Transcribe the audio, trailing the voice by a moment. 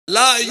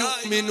লা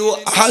ইউমিনু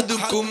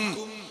আহাদুকুম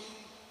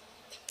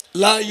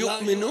লা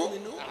ইউমিনু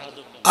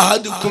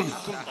আহাদুকুম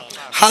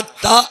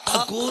হাত্তা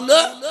আকুনা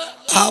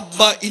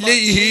হাব্বা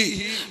ইলাইহি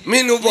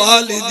মিন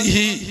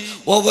ওয়ালিদিহি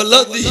ওয়া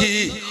ওয়ালাদিহি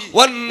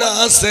ওয়ান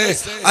নাস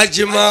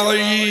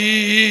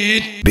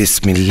আজমাইন।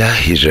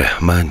 বিসমিল্লাহির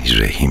রহমানির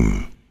রহিম।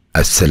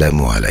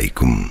 আসসালামু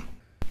আলাইকুম।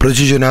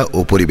 প্রযোজনা ও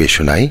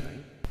পরিবেশনায়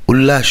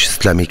উল্লাস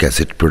Islamic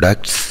asset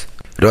products,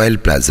 royal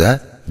plaza,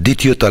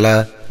 দ্বিতীয় তলা,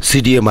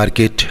 সিডিএ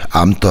মার্কেট,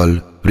 আমতল,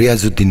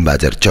 রিয়াজউদ্দিন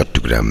বাজার,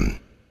 চট্টগ্রাম।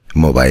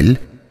 মোবাইল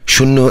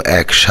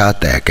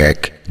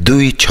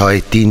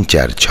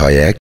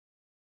 017112634661।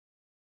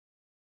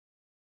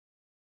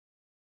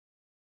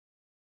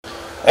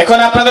 এখন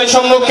আপনাদের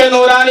সম্মুখে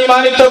নূরানী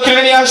মানিক তকরীর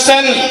নিয়ে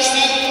আসছেন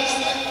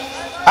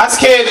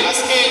আজকের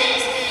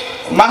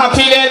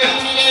মাহফিলের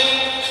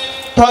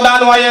প্রধান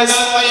ওয়াইজ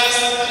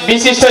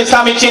বিশিষ্ট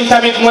ইসলামিক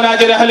চিন্তাবিদ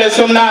মুনাজির আহলে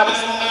সুন্নাহ,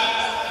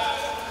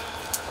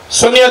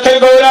 সুন্নিয়তের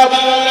গৌরব,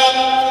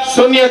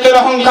 সুন্নিয়তের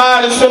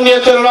অহংকার,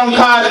 সুন্নিয়তের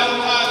অলংকার,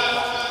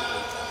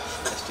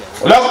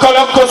 লক্ষ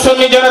লক্ষ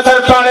সুন্নি জনতার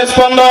প্রাণের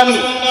স্পন্দন,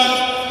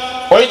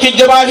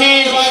 ঐতিহ্যবাহী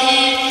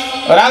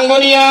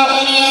রাঙ্গুনিয়া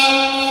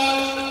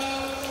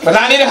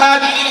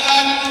রানীরহাট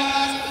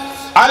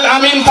আল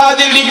আমিন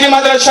ফাজিল ডিগ্রি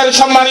মাদ্রাসার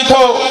সম্মানিত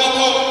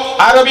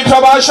আরবি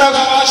প্রভাষক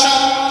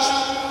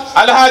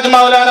আলহাজ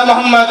মাওলানা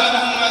মোহাম্মদ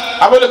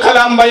আবুল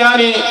কালাম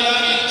বয়ানি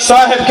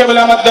সাহেব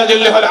কেবলা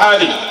মাদ্দাজুল্লাহুল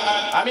আলী।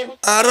 আমি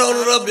আর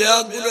ওরা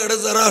বেয়াগুন এটা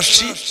যারা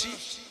আসছি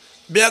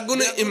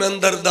বেয়াগুনে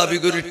ইমানদার দাবি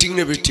করি, ঠিক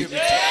না বেটি?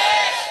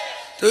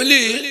 তাহলে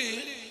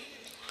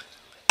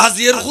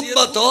আজিয়ার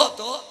খুতবা তো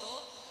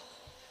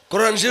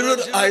কোরআন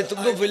শরীফের আয়াত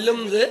বললাম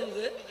যে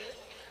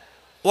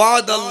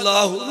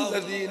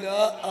ওয়াদাল্লাহুল্লাযীনা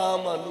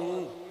আমানু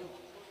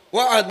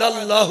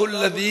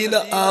ওয়াদাল্লাহুল্লাযীনা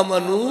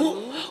আমানু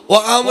ওয়া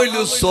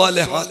আমিলুস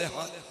সালিহাত।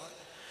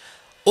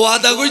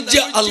 ওয়াদা করছে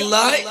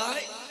আল্লাহ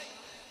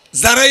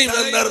যারা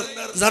ইমানদার,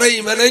 যারা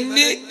ঈমান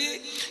আননি,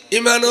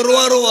 ঈমানের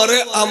ওয়ারে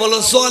আমল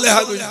সালিহ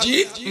করছি,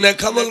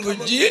 নেক আমল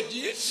করছি,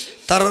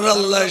 তারা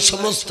আল্লাহ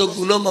সমস্ত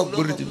গুনাহ মাফ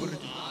করে দিবে।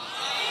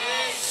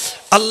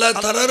 আল্লাহ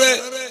তারারে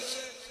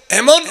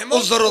এমন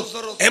উজরত,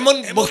 এমন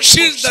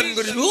বখশিশ দান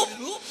করিব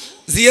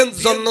জিয়ান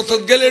জান্নাত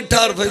গেলে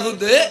ঠার পাইব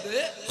দে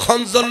খন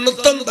জান্নাত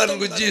দান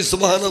করছি।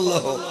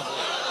 সুবহানাল্লাহ।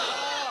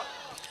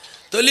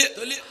 তাহলে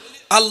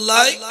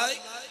আল্লাহ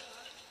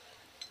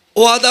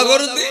ওয়াদা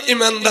করতে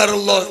ইমানদার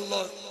আল্লাহ,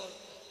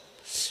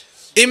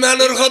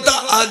 ইমানের কথা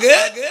আগে,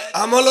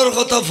 আমলের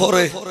কথা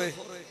পরে।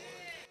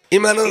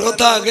 ইমানের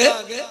কথা আগে,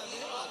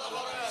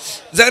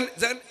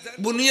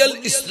 বুনিয়াল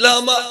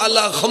ইসলাম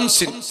আলা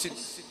খামসিন,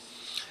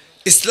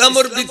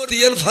 ইসলামের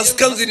ভিত্তিয়ান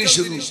ফাসকান জিনিস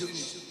শুরু।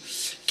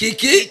 কি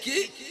কি?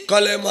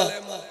 কালেমা।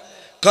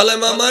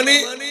 কালেমা মানে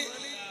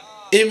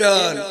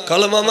ঈমান,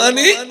 কালেমা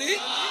মানে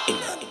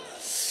ঈমান।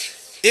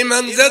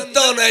 ঈমান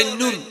যেটা নাই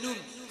নুন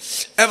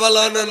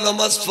এবালানে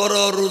নামাজ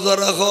পড়ো, রোজা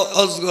রাখো,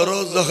 হজ করো,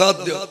 যাকাত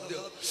দিও।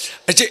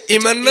 আচ্ছা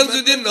ঈমান না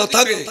যদি না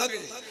থাকে,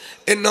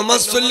 এই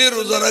নামাজ পড়লে,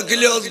 রোজা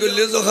রাখলে, হজ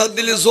করলে, যাকাত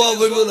দিলে সওয়াব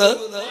হইব না?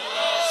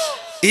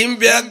 ইম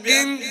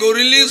ব্যাগিন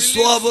করিলে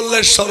সওয়াব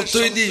আল্লাহ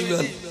শর্তই দি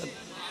ঈমান।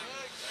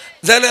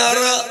 জানে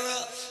আরা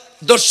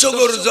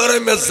দর্শকর জরে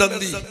মেজান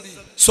দি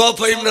সওয়াব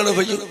পাইম না না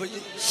ভাই?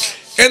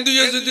 কিন্তু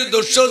যদি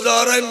দর্শক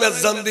জরে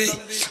মেজান দি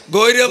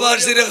গইরে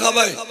বাসিরে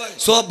খাবাই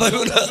সওয়াব পাইব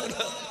না?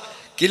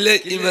 কিলে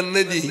ঈমান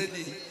নাই দি,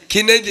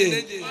 কি নাই দি?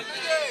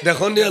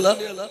 দেখো নিয়ালা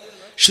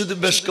শুধু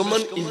বেশ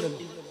কমান ঈমান।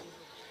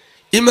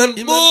 ঈমান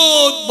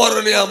বহুত বড়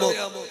নিয়ামত।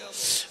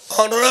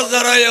 অনরা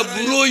যারা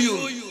বুড়োই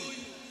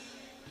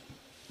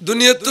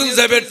দুনিয়াতুন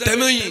যাবে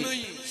টেমই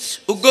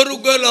উগর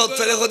উগর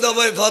লাউতলে খোদা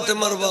ভাই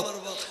ফাতেমার বাপ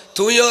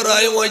তুই আর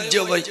আয় ওয়াজ্জ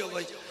ভাই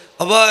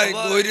ভাই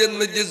গইরের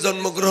মধ্যে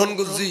জন্মগ্রহণ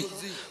করছি,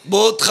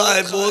 বহুত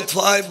খায়, বহুত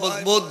ফায়,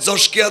 বহুত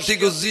জশকিয়াতি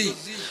করছি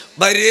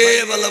বাইরে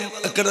বললাম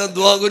একটা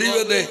দোয়া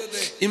করিবে দে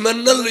ঈমান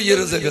না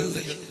লইয়ের জায়গা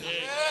দে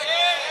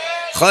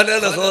খানা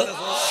না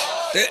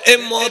তে এ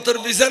মওতর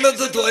বিছানা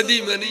তো তোয় দি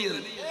মানি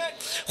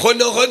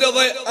খোনা খোদা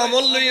ভাই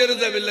আমল লইয়ের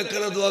যাবে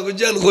লেখনা দোয়া করি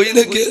জান হই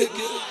না কে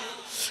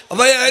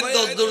ভাই আই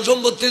 10 জন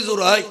সম্পত্তি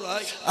জোড়াই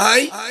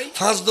আই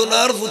 5 জন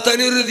আর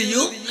ফুতানির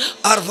দিও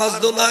আর 5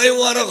 জন আই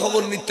ওরা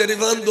খবর নিতেরি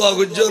ফান দোয়া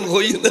করজন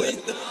হই না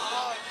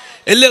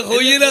এলে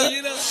হই না।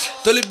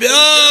 তাহলে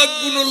ব্যাগ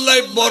গুনুল্লাহ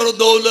বড়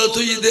দৌলত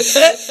হই দে,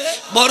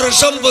 বড়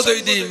সম্পদ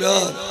হই দি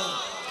ঈমান।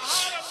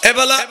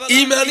 এবেলা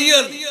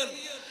ঈমানিয়ান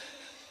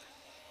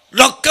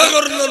রক্ষা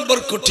করলেন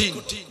বড় কঠিন।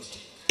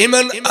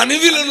 ঈমান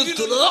আনিবিলেন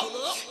তো না,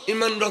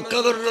 ঈমান রক্ষা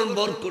করলেন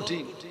বড়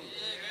কঠিন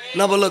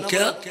না। বলো কে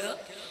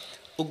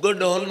উগ্র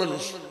ডহন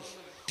মানুষ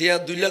টিয়া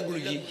 2 লাখ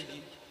লুকি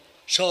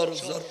শহর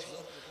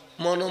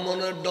মনে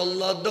মনে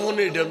ডল্লা দহন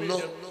এডন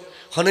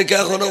অনেকে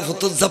এখনো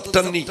ফটো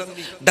জাপটাননি,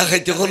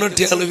 ডাকাইতে কোনো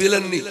টিয়া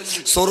লবিলেননি,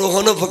 সরো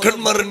কোনো পকেট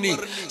মারেননি,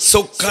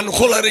 চোখ খান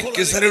খোলা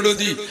রেখে সারে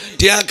দি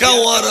টিয়া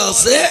কাওয়ার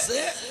আছে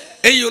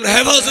এই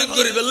হেফাজত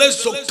করি বললে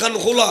চোখ খান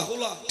খোলা,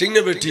 ঠিক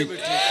না বেটি?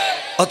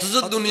 অথচ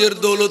দুনিয়ার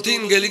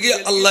দৌলতিন গেলে গিয়ে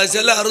আল্লাহ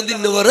চাইলে আরো দিন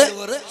পারে,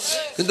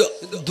 কিন্তু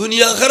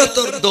দুনিয়া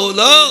আখিরাতের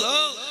দৌলত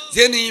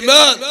যে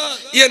ইমান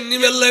ইয়ান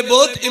নিমেল্লাই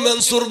বহুত ইমান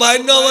সুরবাই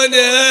না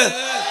মানে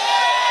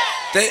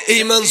তে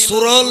ইমান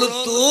সুরাল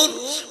তুন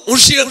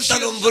উশিয়াত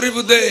তাকম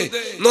পরিবুদে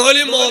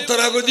নহলি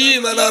মতরা গদি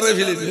ইমান আরে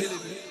ফিলিবে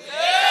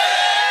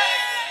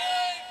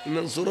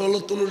ইমান সুরাল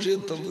তুন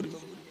উশিয়াত তাকম পরিবু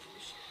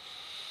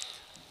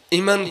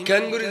ইমান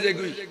কেন করি যে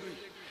কই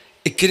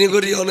ইকিনি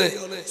করি অনে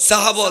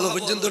সাহাবা হলো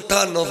পর্যন্ত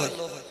টান ন ভাই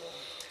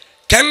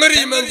কেন করি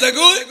ইমান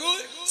জাগো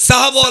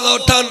সাহাবা হলো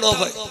টান ন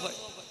ভাই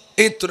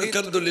এই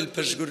তরকার দলিল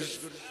পেশ করি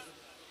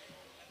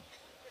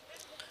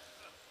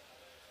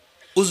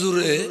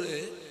হুজুরে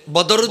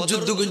বদর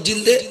যুদ্ধ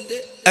গজিলদে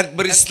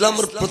একবার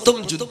ইসলামের প্রথম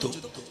যুদ্ধ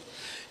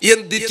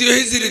ইয়ান দ্বিতীয়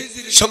হিজরি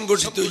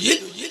সংগঠিত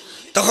হইল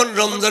তখন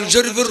রমজান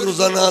শরীফের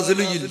রোজা নাযিল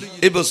হইল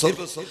এই বছর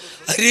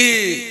আরে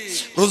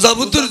রোজা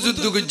বুতর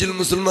যুদ্ধ গজিল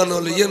মুসলমান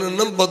হলো ইয়ার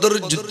নাম বদর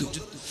যুদ্ধ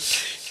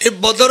এই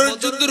বদর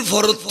যুদ্ধের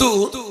ফরজ তো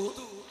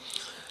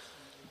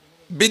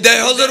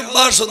বিদায় হজর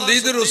বাসন্তী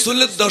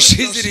রাসূলের 10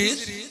 হিজরি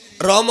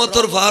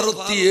রহমতের ভারত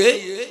দিয়ে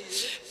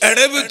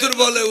এড়ে ভিতর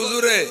বলে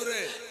হুজুরে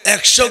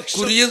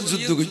 120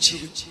 যুদ্ধ করছি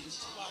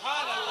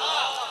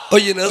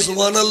ওই না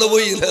সুবহানাল্লাহ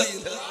ওই না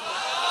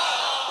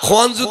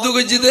কোন যুদ্ধ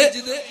করছি দে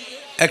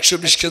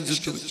 120 খান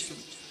যুদ্ধ করছি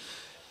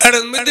এর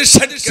মধ্যে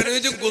 60 কেন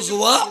হইছে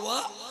গজওয়া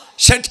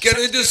 60 কেন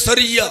হইছে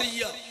সরিয়া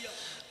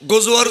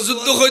গজওয়ার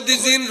যুদ্ধ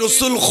হইতেছেন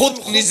রাসূল খুদ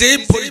নিজেই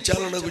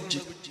পরিচালনা করছে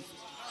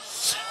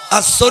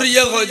আর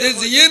সরিয়া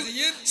হইতেছেন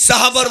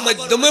সাহাবার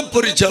মাধ্যমে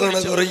পরিচালনা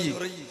করে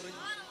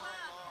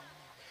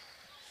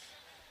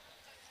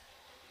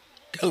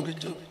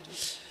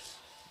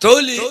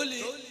তোলি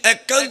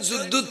একখান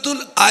যুদ্ধতুল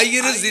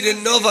আইরে জিরে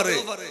ন পারে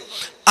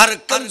আর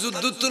একখান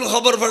যুদ্ধতুল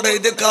খবর পাঠাই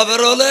দে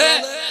কাবের হলে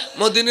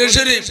মদিনা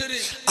শরীফ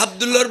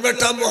আব্দুল্লাহর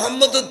বেটা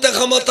মুহাম্মদ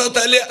তেখামাতা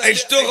তাইলে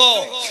আইsto গো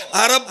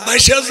আরব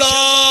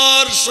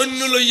 22000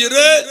 সৈন্য লইয়ে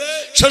রে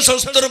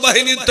সশস্ত্র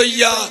বাহিনী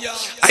তৈয়া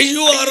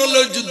আইয়ো আরল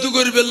যুদ্ধ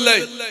করবে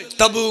লাই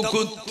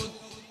তাবুকুত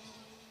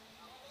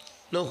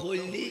ন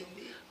হইলি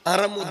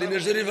আর মদিনা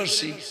শরীফ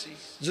আসি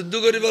যুদ্ধ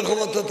করিবার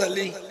ক্ষমতা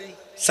তালি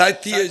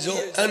সাইতিয়ে যো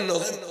এন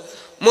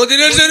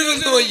মদিনা শরীফ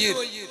নইয়ে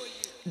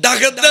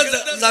ডাকাত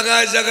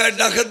জায়গায় জায়গায়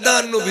ডাকাত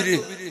দান নবীরে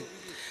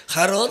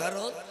কারণ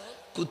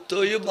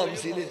কুত্তই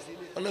বামসিনে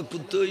মানে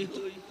কুত্তই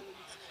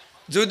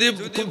যদি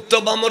কুত্ত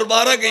বামর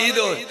বারা গই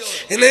দো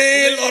এনে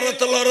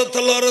লরত লরত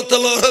লরত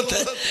লরত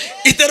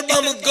ইতর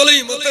বামত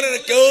গলই মতরে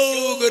কেউ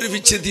করে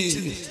পিছে দি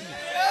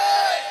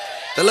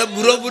তাহলে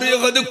বুড়া বুড়ি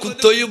কইতে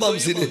কুত্তই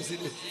বামসিনে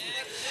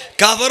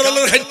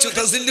কাবরলর খাচ্ছু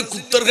তাসিল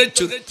কুত্তর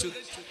খাচ্ছু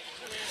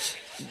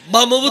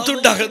বামবু তো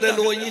ডাকাত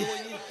নই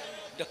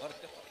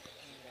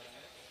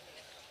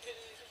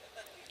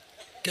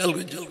কেল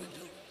গজল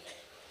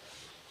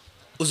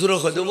হুজুর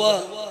খদবা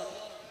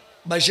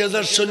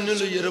 22000 সৈন্য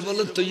লইয়ে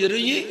বলে তৈরি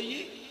হই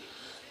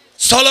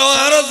চলো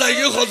আর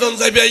যাইও খজন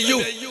যাইবে আইও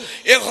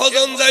এ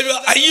খজন যাইবে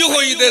আইও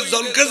হই দে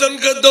জনকে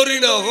জনকে দরি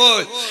না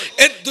হয়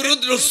এ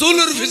দুরুদ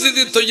রাসূলের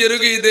ফিজিদি তৈরি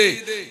হই দে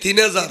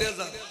 3000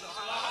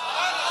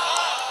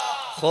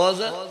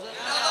 খোজা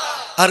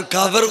আর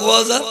কাফের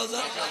খোজা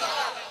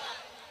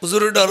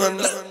হুজুর ডরান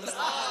না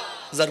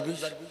জারবি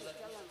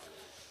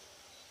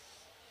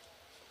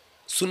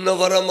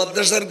সুন্নাহওয়ারা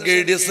মাদ্রাসার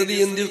গেড়ে সদি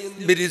ইন্দি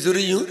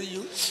বেরিজুরিয়ু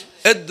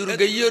এ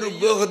দুর্গাইয়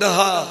রুব্ব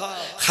খদহা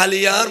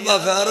খালিয়ার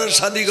বাফার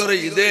শাদি করে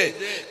দে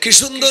কি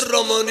সুন্দর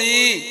রমণী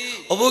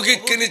অবুকে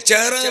কিনে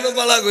চেহারা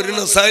বালা করি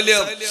না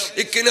চাইলাম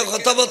এখানে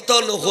কথাবার্তা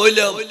ন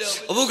হইলাম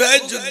অবুকে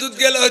যুদ্ধ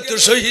গেলে হয়তো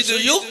শহীদ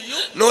হইম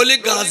নহলে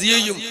গাজী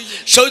হইম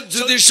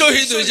যদি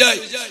শহীদ হয়ে যায়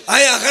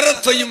আয় আখারাত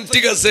পাইম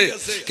ঠিক আছে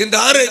কিন্তু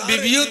আরে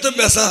বিবিও তো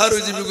বেসাহার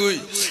হয়ে যাবি গই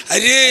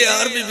আরে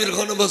আর বিবির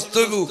কোন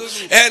বস্তু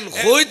এন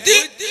হইতে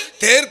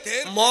তের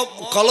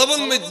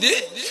কলবন মধ্যে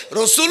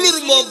রাসূলুর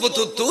মহব্বত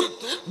তুন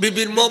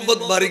বিবির মহব্বত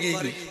বাড়ি গই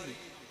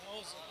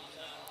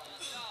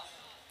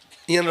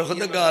ইয়ান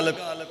রখতে গালে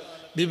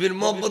বিবির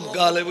মোহাম্মদ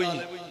গালে বই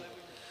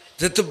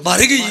যেতে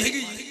বাড়ি গই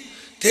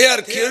তে আর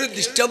কেউ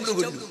ডিস্টার্ব না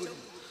করল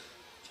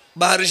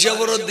বাহারি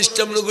সাবর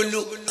ডিস্টার্ব না করল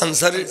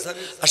আনসারি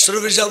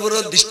আশরাফি সাবর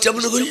ডিস্টার্ব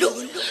না করল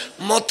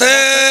মতে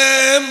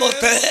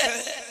মতে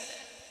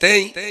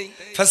তেই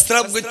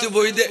ফসরাব গতি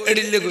বই দে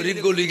এডিলে গরি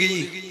গলি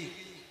গই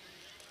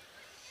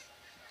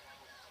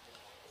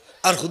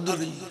আর খুদুর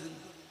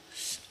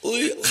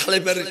ওই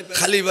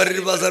খালি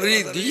বাড়ির বাজারে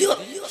দিও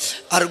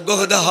আর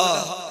গহদাহা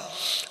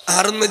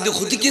আর মধ্যে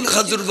খুদিকিন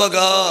খাজুর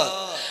বাগান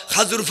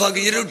খাজুর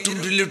ফাগিয়ে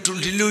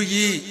টুলটিলে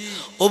ই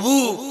অবু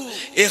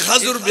এ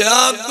খাজুর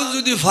ব্যাগ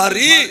যদি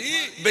ফারি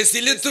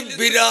বেসিলে তো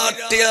বিরাট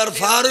টিয়ার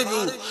ফার হইব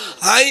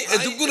আই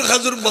এতগুন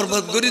খাজুর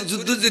বরবাদ করি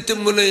যুদ্ধ যেতে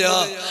মনে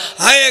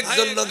আই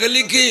একজন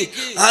নগলি কি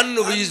আন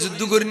নবী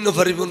যুদ্ধ করি না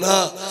পারিব না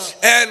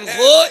এন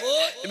কই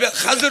এবে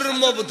খাজুরের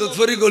মহব্বত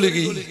ফরি গলি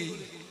কি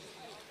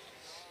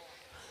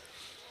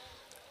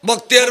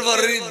বক্তিয়ার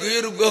বাড়ি দুই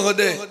রুগ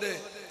হদে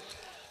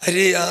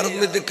আরে আর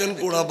মে দেখেন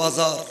কোড়া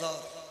বাজার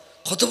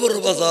কত বড়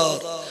বাজার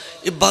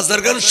এই বাজার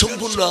গান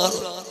সম্পূর্ণ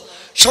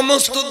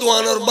সমস্ত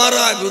দোয়ানোর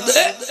বারা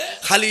বুদে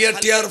খালিয়া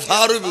টিয়ার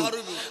ফারব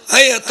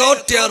আই এত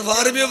টিয়ার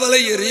ফারবে বলে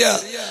এরিয়া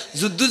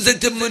যুদ্ধ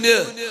যেতে মনে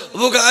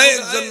ওকে আই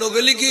একজন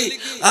নগলি কি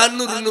আর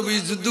নূর নবী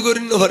যুদ্ধ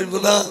করি না পারিব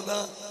না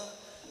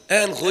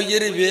এন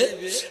কইরে বে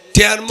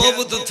টিয়ার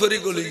মবত থরি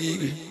গলি গি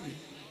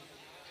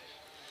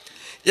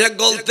এক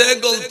গলতে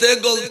গলতে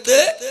গলতে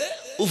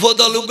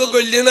উপদলুক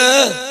গইলি না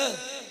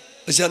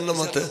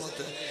জান্নাতে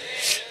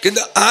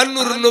কিন্তু আর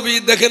নূর নবী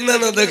দেখেন না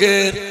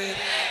দেখেন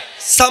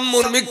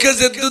সাম্মুর মিখে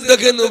যে দুধ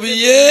দেখে নবী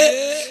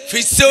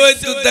ফিসে ওই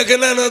দুধ দেখে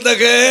না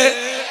দেখে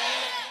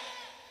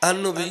আর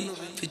নবী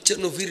ফিচ্ছে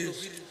নফির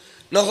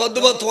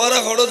নখদবা তোরা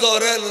খড়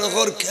ধরে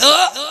নখর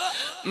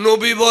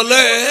নবী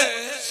বলে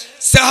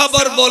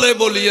সাহাবার বলে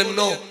বলিয়েন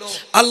ন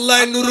আল্লাহ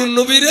নূরুন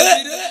নবীরে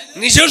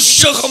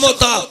নিজস্ব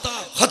ক্ষমতা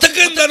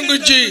হতকেন দান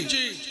করছি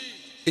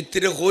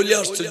ইতিরে হইলে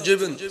আশ্চর্য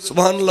হবেন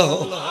সুবহানাল্লাহ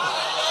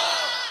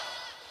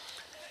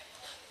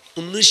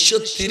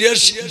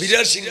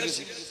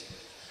 1983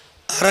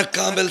 আর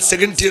কামেল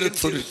সেকেন্ড ইয়ার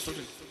থরি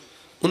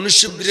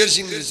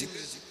 1982 ইংরেজি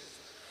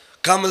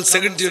কামেল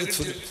সেকেন্ড ইয়ার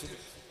থরি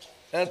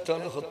এত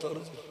না হতো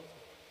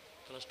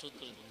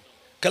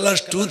ক্লাস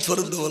 2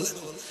 পর্যন্ত বলে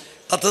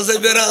আতা যাই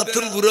বেরা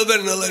আতন বুড়ো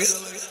বের না লাগে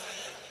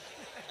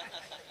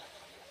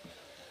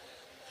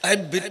আই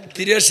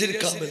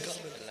 83 কামেল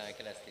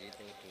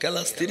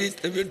ক্লাস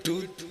 3 তবে 2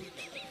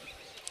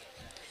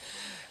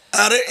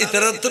 আরে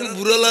ইতরা তো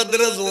বুড়ো লাদে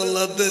না জোয়ান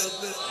লাদে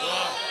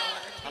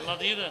আল্লাহ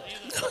দিয়ে দে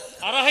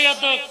আরে হায়াত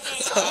দক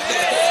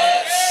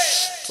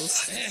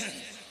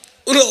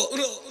উনো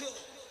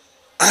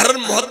আর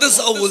মুহাদ্দিস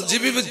আউল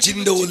জিবিবে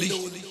জিন্দা ওলি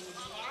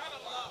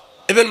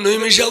এবার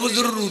নইমিশা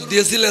হুজুর রূপ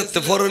দিয়েছিল তে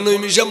ফর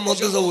নইমিশা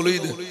মুহাদ্দিস আউল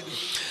হইছে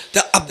তা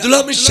আব্দুল্লাহ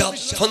হামিদ শাহ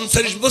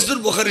 45 বছর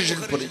বুখারী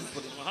শরীফ পড়ে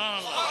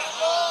সুবহানাল্লাহ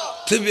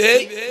তবে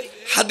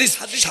হাদিস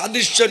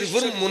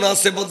শরীফের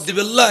মুনাসিবত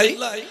দিবেল্লাহ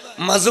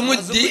মাঝে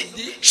মধ্যে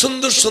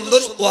সুন্দর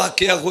সুন্দর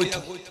ওয়াকিয়া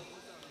হইতো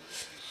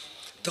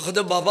তখন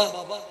বাবা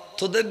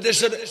তোদের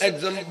দেশের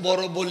একজন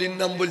বড় বলির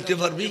নাম বলতে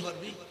পারবি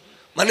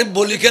মানে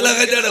বলি খেলা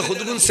খাই যারা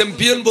খুদগুন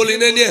চ্যাম্পিয়ন বলি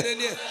না নিয়ে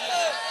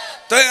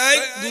তাই আই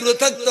দূরে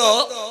থাকতো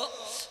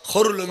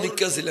খরুল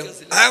মিক্কা ছিলাম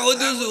আই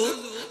কইতেছু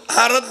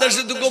আর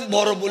দেশে তো খুব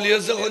বড় বলি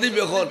আছে কদি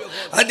বেখন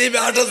আর দিবে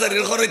 8000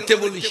 এর খরচতে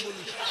বলি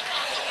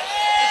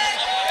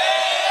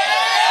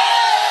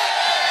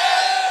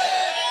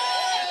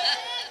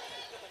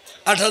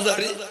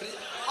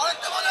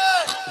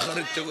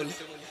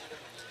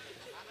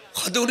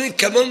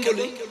কেমন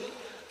বলি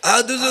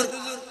আদুজুর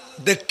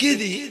দেখিয়ে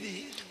দি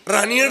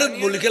রানিয়ার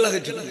বলি খেলা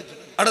গেছিল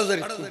 8000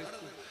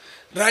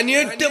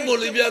 রানিয়ারটা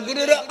বলিবি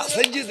আগুনের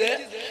আসাইজি দে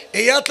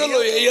এইয়াতে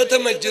লই এইয়াতে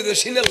মসজিদে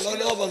সিনে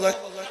লনা বাজায়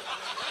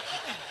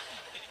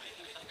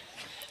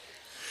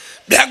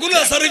বেগুন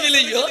আসারে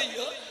গেলিও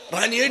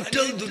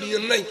রানিয়ারটা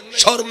দুনিয়ার নাই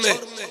শর্মে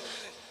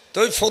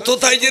তুই ফটো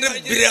তাইজের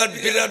বিরাট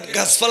বিরাট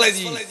গাছ ফালাই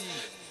দি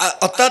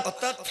অর্থাৎ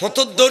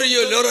ফটো ধরি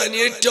হইল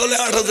রানিয়ার চলে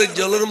 8000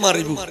 জলের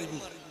মারিব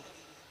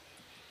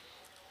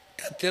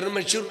তের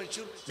মেচুর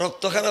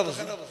রক্ত খারাপ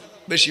আছে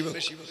বেশি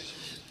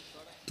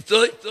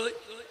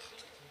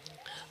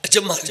আচ্ছা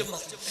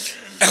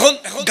এখন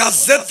গাছ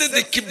যেতে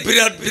দেখি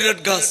বিরাট বিরাট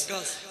গাছ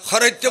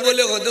খরাইতে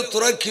বলে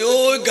তোরা কেউ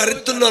গাড়ির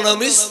তো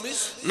নামিস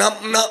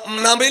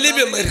নামিলি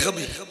বেমার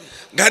খাবি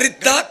গাড়ির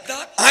তাক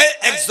আয়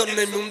একজন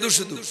নেই মুন্দু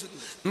শুধু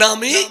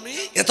নামি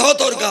এত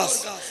তোর গাছ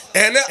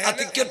এনে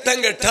আতিকের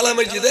টাঙ্গে ঠেলা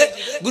মেজি দে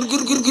গুর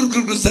গুর গুর গুর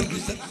গুর গুর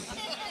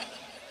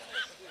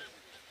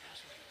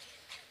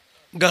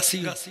গাছি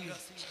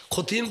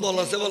ক্ষতিন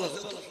বলাছে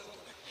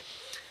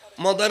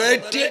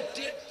মদারাইটে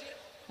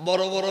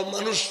বড় বড়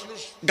মানুষ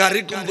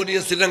গাড়ি কোম্পানি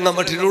আছে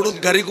রাঙ্গামাটি রোড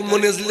গাড়ি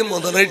কোম্পানি আছে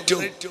মদারাইটে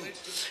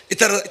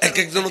এটার এক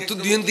একজন তো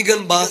দুই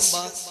তিন বাস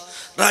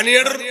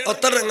রানিয়ার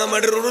অর্থাৎ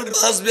রাঙ্গামাটি রোড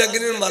বাস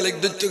ব্যাগিনের মালিক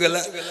দৈত্য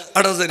গেলা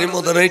 8000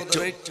 মদারাইটে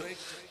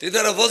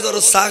তেতারা বজার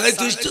চা খাই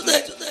তুইছ দে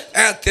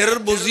তেরার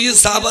বজিয়ে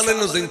চা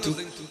বানানো কিন্তু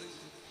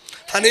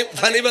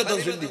ফানি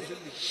বাতাস দি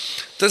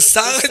তো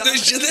চা খাই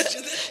তুইছ দে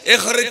এ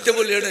খরাইতে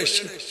বলি এটা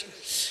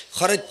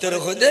খরাইতে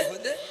রাখো দে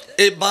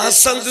এই বাস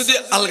সাল যদি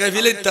আলগা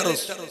ফেলে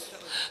তারস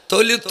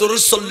তাহলে তোর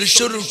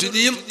 40 রুটি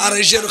দিম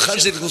 250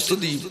 খাসির গোস্ত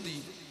দিম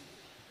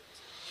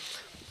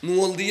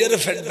নুল দিয়ে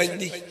ফ্যাট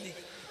বাইন্দি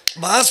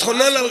বাস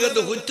হনা আলগা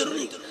তো হইতো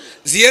নি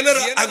জিয়ানের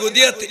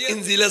আগদিয়াত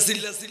ইনজিল আছিল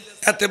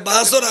এতে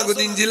বাসর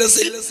আগদি ইনজিল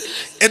আছিল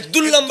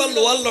এদুল লম্বা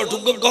লোয়াল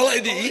লটুক গলাই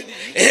দি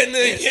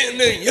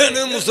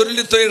এনে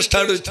মুসরিলি তো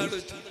স্টার্ট হইতো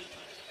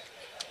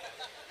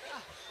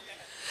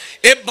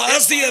এ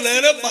বাসি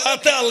এনে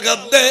বাতে আলগা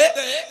দে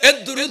এ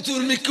দূরে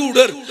তুরমি কি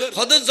উড়ার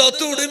হদে যত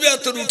উড়বে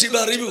এত রুটি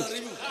বাড়িব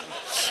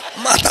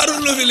মাথার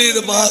উল্লো বিলি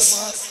বাস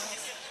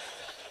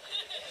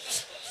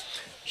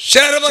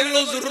শের বাংলো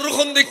জরুর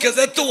খন দেখে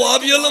যে তো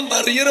ওয়াবিয়ালাম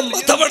বাড়িয়ে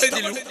মাথা বাড়াই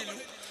দিল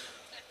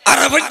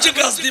আরাফাজ্জ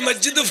গাছ দি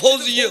মসজিদ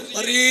ফৌজিয়ে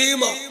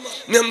আরিমা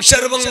নেম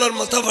শের বাংলার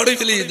মাথা বাড়াই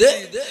বিলি দে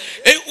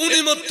এই উনি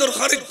মত্তর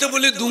খরিদতে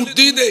বলি দুধ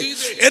দি দে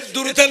এ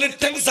দুরতানে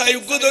ঠ্যাং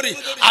সাইউগ ধরি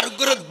আর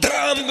করে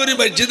দ্রাম করি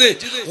মসজিদে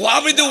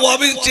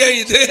ওয়াবি চাই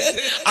দে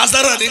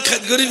আজার আনি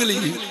খাদ করি বিলি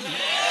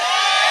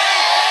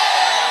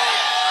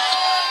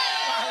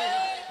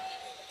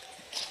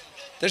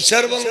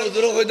শের বাংলা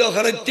জোর হইতো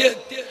খরিদতে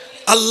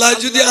আল্লাহ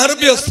যদি আর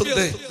ব্যস্ত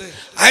দেয়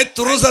আয়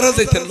তোর যারা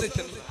যাইতেন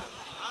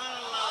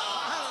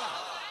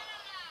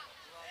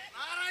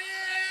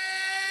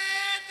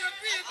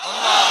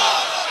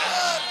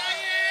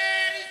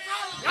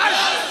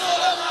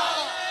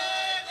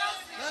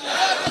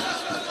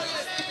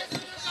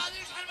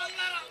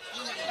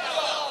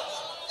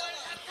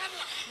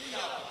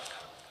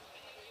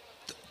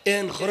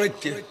এন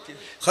খরাইতে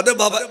খদে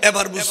বাবা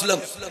এবার বুঝলাম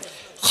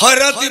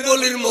খয়রাতি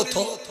বলির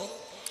মতো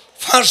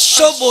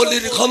 500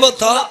 বলির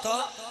ক্ষমতা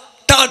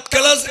থার্ড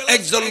ক্লাস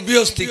একজন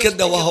বিয়স্তিকে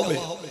দেওয়া হবে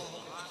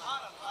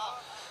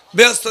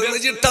ব্যস্ত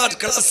যে third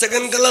class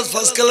second class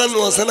first class no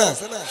আছে না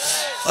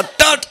আর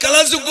থার্ড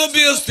ক্লাস গো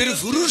বিয়স্তির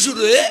পুরুষ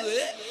রে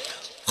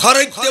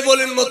খরাইতে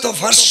বলির মতো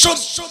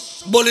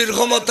 500 বলির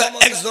ক্ষমতা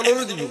একজনের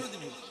দিব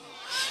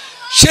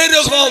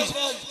সেরকম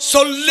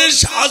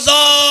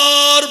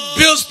 40,000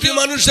 বিয়স্তি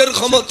মানুষের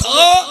ক্ষমতা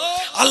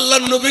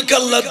আল্লাহর নবীকে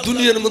আল্লাহ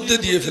দুনিয়ার মধ্যে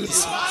দিয়ে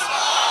ফেলেছে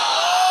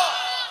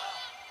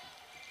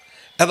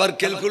এবার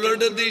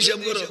ক্যালকুলেটর দিয়ে হিসাব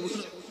করো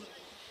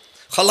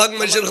খালাক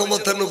মাসের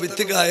ক্ষমতা নবী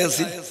থেকে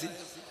আয়াছি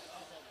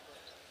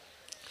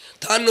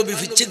তার নবী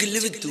ফিরছে গিল্লি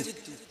ফিরতু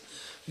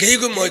গেই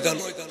গো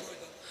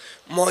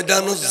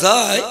ময়দান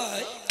যায়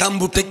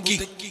তাম্বু টেকি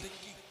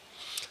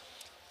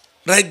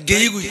রাত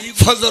গেই গই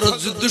ফজর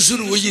যুদ্ধ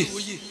শুরু হইয়ে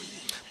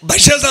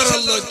 22,000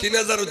 আল্লাহ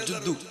 3,000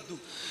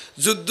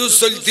 যুদ্ধ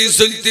চলতে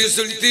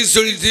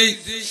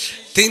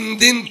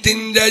 3 দিন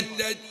 3 রাত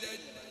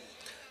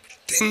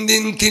 3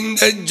 দিন 3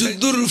 রাত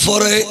যুদ্ধর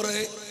পরে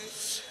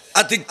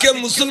আতিকে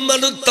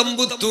মুসলমানের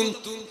তাম্বুতুন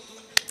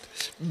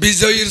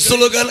বিজয়ের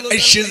স্লোগান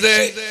এসে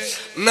যায়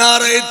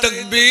নারে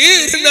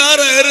তাকবীর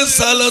নারে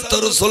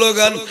রিসালাতের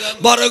স্লোগান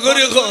বড়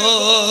করে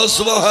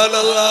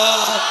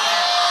সুবহানাল্লাহ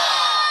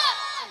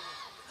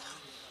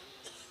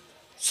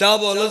সব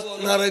বলো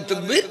নারে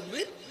তাকবীর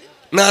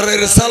নারে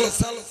রিসালাত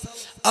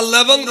আল্লাহ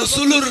এবং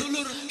রাসূলের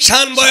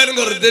শান বয়ান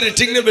করে দেরি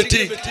ঠিক না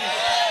বেঠিক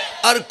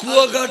আর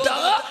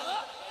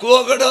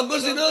কুয়াকাটা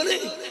বসি না রে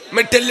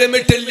মেটেলে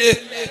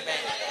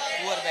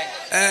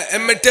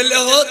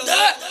होता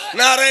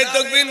नारे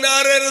तकबीर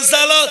नारे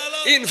रिसालत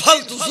इन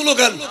फालतू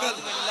स्लोगान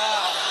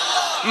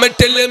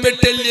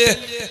मेटेले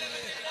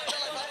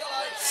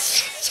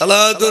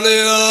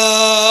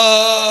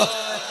सलातुल्लाह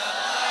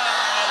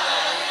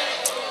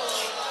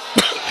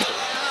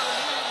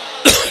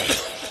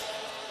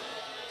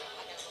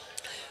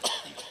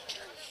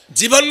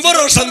जीवन भर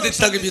अशांति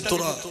থাকবি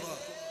তোরা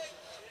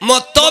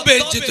মত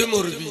বেইজ্জতি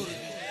মরবি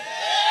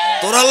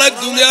তোরা লাগ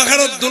দুনিয়া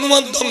আখিরাত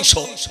দুনমান ধ্বংস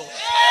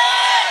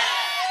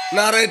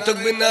নারে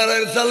তাকবীর নারে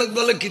রিসালাত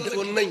বলে কিতাব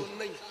নাই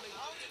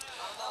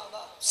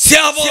সে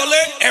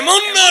বলে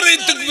এমন নারে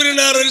তাকবীর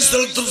নারে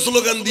রিসালাতের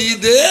স্লোগান দিয়ে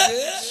দে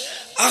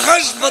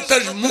আকাশ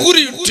বাতাস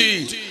মুহুরি উঠি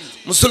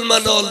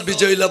মুসলমান হল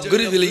বিজয় লাভ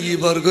করি বলে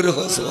ইবার করে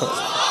হাসা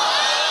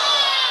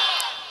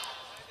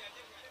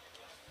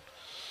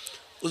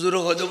হুজুর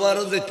হজমার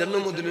যাইতেন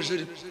মদিনা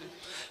শরীফ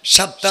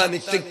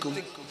সাপ্তাহিক তেকুম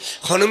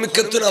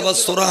খনমিকাতুন আবার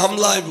সূরা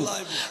হামলা আইব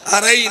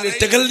আর এই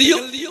টেকল দিও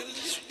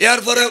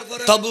এরপরে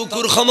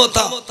তাবুকুর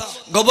ক্ষমতা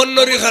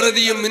গভর্নরি খারে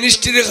দিও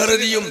মিনিস্ট্রি খারে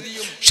দিও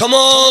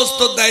সমস্ত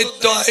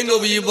দায়িত্ব আইন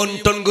নবী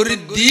বন্টন করে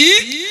দি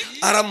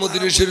আর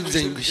মদিনা শরীফ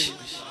যাইবি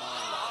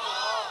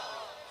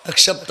এক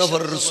সপ্তাহ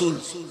পর রাসূল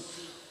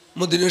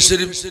মদিনা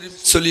শরীফ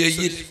চলে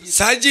আইর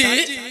সাজি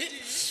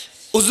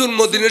হুজুর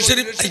মদিনা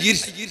শরীফ আইর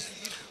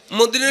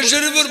মদিনা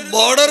শরীফের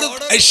বর্ডার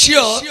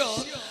এশিয়া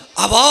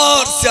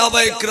আবার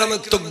সাহাবায়ে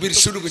কিরামের তাকবীর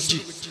শুরু করছি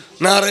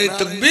নারে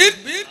তাকবীর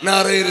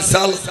নারে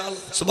রিসালাত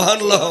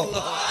সুবহানাল্লাহ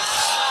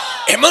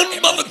এমন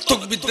ভাবে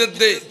তাকবীর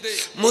দে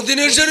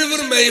মদিনা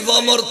শরীফের মাইফা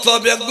মর্তবা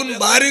বেগুন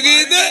বাইরে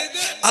গিয়ে দে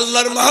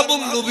আল্লাহর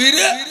মাহবুব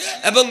নবীরে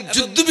এবং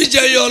যুদ্ধ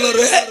বিজয়ী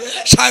হলরে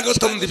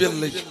স্বাগতম দিবেন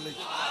লাগি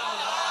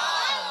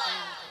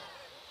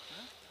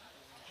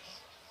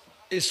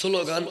এই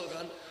স্লোগান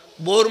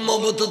বোর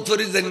মহব্বত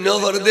ফরি জান্নাহ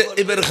ফরদে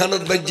এবার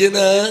খানত বাজে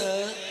না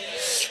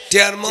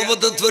টিয়ার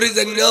মহব্বত ফরি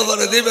জান্নাহ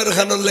ফরদে এবার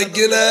খানত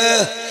লাগে না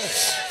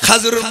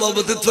খাজুরের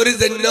মহব্বত ফরি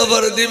জান্নাহ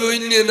ফরদে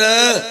বইনে না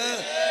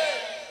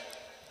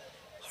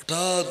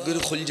হঠাৎ করে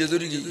খলজে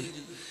ধরে গিয়ে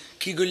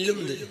কি করলাম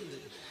দে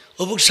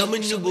অবক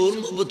সামান্য বোর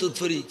মহব্বত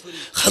ফরি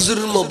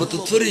খাজুরের মহব্বত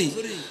ফরি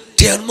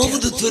টিয়ার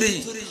মহব্বত ফরি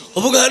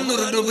অবক আর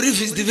নবী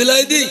ফিস দি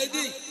ফেলাই দি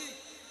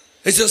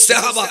এসো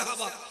সাহাবা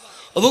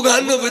অবক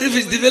আর নবী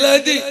ফিস দি ফেলাই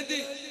দি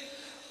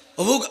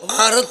অবক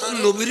আরত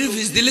নবীর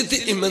ফিস দিলে তে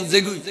ইমান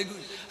জাগুই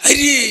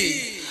আরে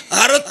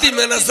আরতি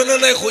মেনাসনা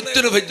নাই কইতে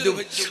ভাইদ্য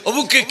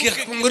অবকে কি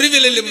কঙ্গরি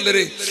বেলেলম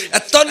দরে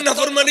এত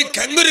নাফরমানি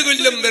কঙ্গরি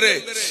কইলাম দরে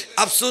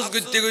আফসোস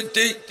করতে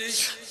করতে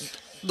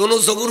দোনো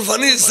জবুর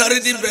ফানি সারি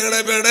দি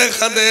বেড়া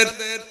খাদের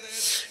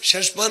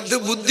শেষ পর্যন্ত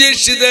বুদ্ধি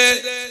এসে দে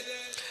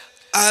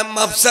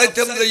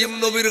মাপসাইতাম যাইম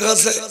নবীর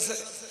কাছে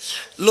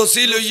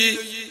লসি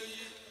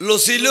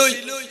লই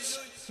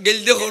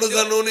গেলদে খড়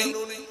জানো নি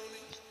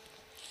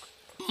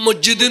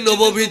মসজিদে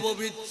নববী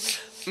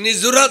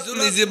নিজরাত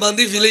নিজে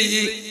বাঁধি ফেলাই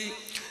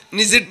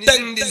নিজের টাং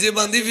নিজে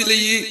বাঁধি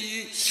ফেলাই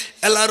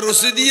এলা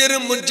রসিদিয়ার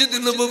মসজিদে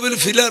নববীর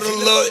ফিলার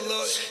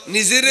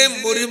নিজেরে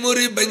মরি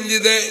মরি বান্ধি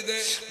দেয়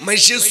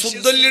মাইসে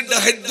সুদল্লি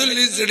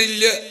ডাহাইদল্লি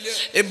জড়িলে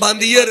এ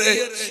বাঁধিয়ারে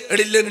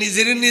এড়িলে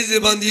নিজেরে নিজে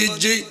বাঁধিয়ে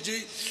যাই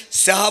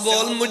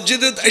সাহাবাল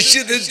মসজিদে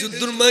এসে দে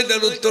যুদ্ধের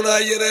ময়দান উত্তর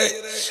আইরে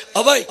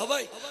আবাই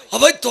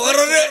আবাই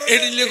তোরারে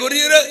এড়িলে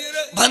করিয়ে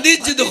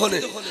বাঁধিয়েছি তখন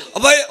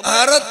আবাই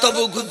আর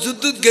তবু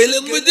যুদ্ধ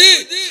গেলাম বুঝি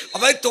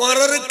আবাই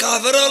তোরারে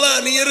কাফেরওয়ালা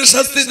আনিয়ে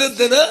শাস্তি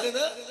দিতে না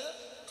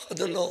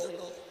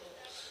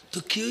তো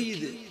কি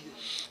হইলে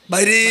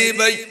বাইরে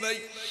ভাই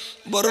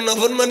বড়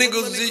নাফরমানি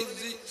করছি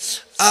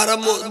আর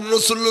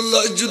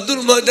রাসূলুল্লাহ যুদ্ধের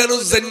ময়দানে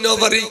জন্য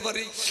পারি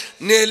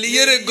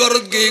নেলিয়ের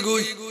গরদ গই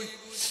গই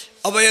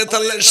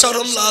আবায়াতাল্লাহ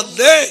শরম লাভ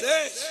দে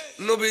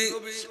নবী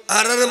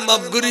আরার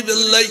মাফ করি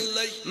বেল্লাই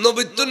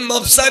নবী তুন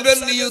মাফ সাহেবের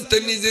নিয়তে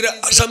নিজের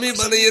আসামি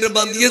বানিয়ে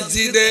বাঁধিয়ে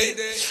জি দে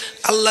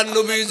আল্লাহ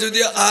নবী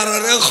যদি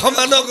আরারে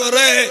ক্ষমা না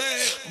করে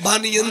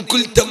বানিয়েন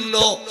কুলতাম ন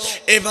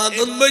এ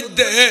বাঁধন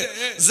মধ্যে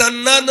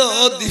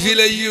জান্নাত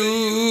দিফিলাইয়ু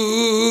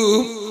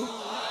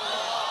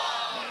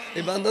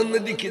এ বাঁধন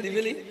মধ্যে কি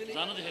দিবেলি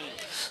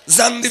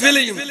জান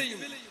দিফিলাইয়ু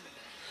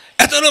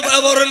এত না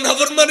বাবার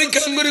নাফরমানি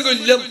কাম করে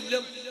কইলাম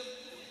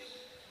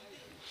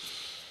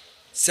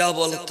চা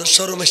বল তো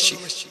শরম আসছে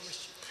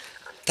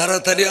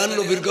তাড়াতাড়ি আর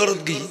নবীর গরদ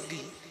গিয়ে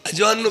আজ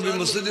আর নবী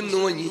মসজিদের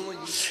নয়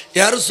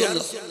ইয়া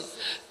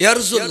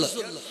রাসূলুল্লাহ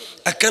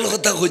একখান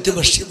কথা কইতে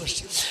পারছি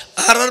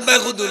আর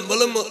বেগুদুন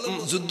বলে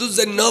যুদ্ধ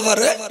যাই না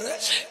পারে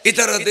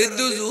ইতারা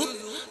দেদুজু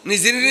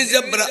নিজের নিজে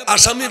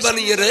আসামি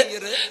বানিয়ে রে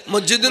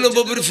মসজিদ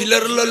নববীর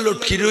ফিলার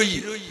লটকি রই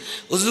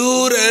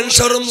হুজুর এন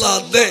শরম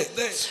লাদ দে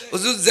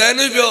হুজুর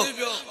জানিব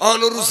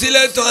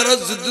অনুরুসিলাই তো আর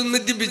যুদ্ধের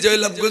মধ্যে বিজয়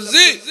লাভ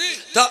করছি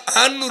তা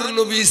আন নূর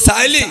নবী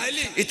সাইলি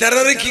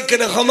ইতারারে কি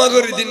কেন ক্ষমা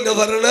করে দিন না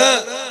পারে না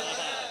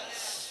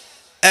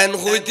এন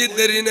হইতে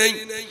দেরি নাই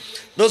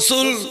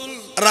রাসূল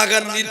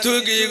রাগান্বিত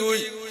হয়ে গিয়ে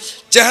গই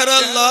চেহারা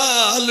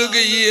লাল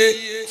গিয়ে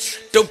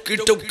টপকি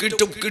টপকি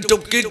টপকি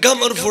টপকি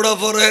কামর ফোড়া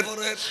পরে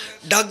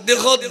ডাক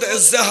দেখো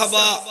দেশে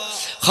হাবা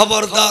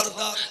খবরদার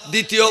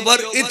দ্বিতীয়বার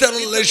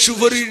ইতারাল্লাহ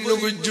সুবরি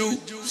নবুজু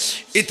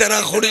ইতারা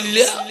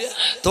খড়িল্লা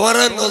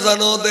তোমারা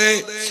নজানো দে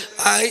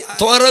আই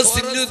তোমারা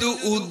সিন্নু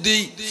উদ্দি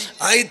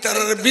আই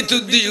তারার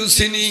বিতুদ্দি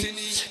উসিনি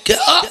কে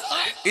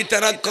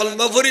ইতারা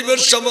কলমা পরিবেশ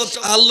সমত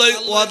আল্লাহ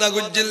ওয়াদা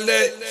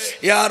করছিলেন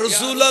ইয়া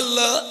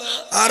রাসূলুল্লাহ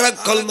আর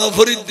কলমা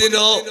ফরিদ দিন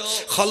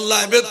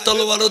খল্লাবে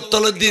তলবার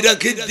তল দি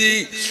রাখি দি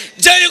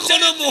যাই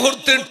কোন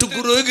মুহূর্তে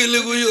টুকরো হয়ে গেলে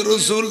গই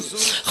রাসূল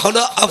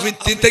খনা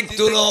আফিতি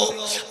থাকতো না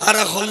আর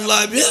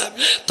খল্লাবে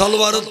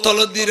তলবার তল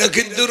দি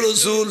রাখি দি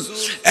রাসূল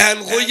এন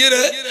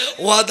কইরে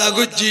ওয়াদা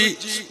করছি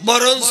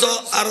বরঞ্চ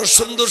আরো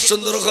সুন্দর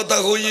সুন্দর কথা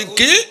কই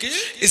কি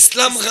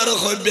ইসলাম কার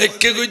হয়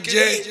ব্যাখ্যা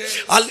করছে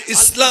আল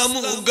ইসলাম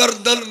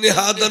গর্দান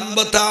নিহাদান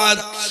বাতাত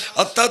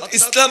অর্থাৎ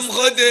ইসলাম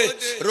হয় দে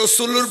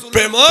রাসূলের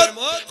প্রেম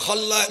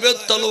খল্লাবে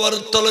তলবার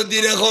তল দি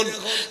রাখন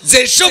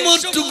যে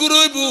সমস্ত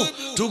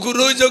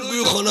টুকরো যোগ্য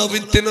খনা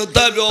বিত্তিন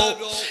তাবে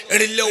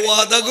এড়িলে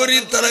ওয়াদা করি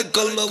তারা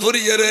কলমা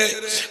ভরিয়ে রে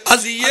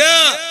আজিয়া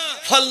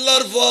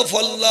ফাল্লার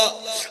ফাল্লা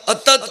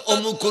অর্থাৎ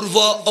অমুকুর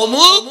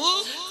অমুক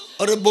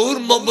और बहुत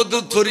मोहब्बत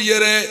थोड़ी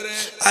रे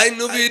आई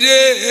नबी रे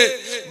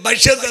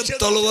बादशाह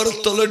तलवार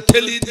तल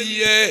ठेली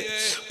दिए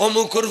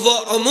अमु करबो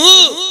अमु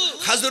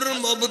हाजुर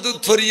मोहब्बत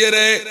थोड़ी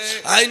रे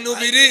आई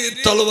नबी रे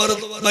तलवार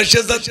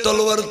बादशाह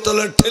तलवार तल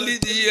ठेली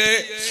दिए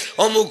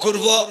अमु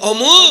करबो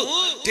अमु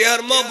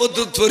त्यार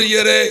मोहब्बत थोड़ी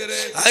रे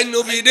आई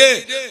नबी रे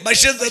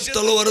बादशाह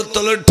तलवार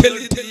तल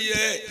ठेली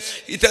दिए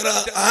इतना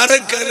आर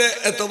करे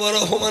एतबार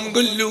हमान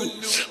गल्लू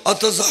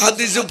अतस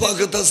हादिस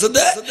पाक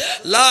तसदे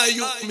ला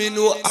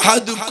युमिनु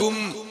अहादुकुम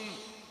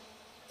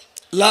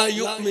لا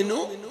يؤمن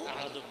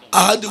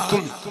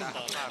أحدكم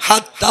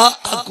حتى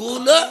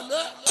أكون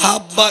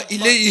أحب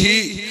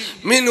إليه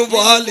من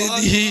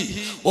والده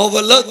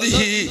وولده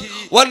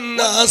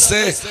والناس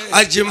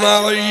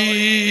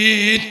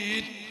أجمعين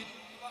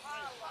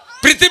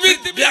পৃথিবীর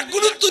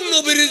ব্যাকুলত্ব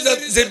নবীর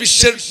যে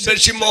বিশ্বের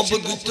বেশি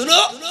মহব্বত করত না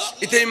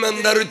এটা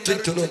ইমানদার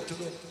হইত না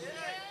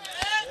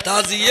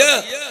তাজিয়া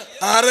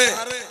আরে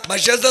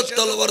বাদশাহ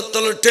তলবার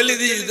তল ঠেলি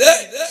দিয়ে দে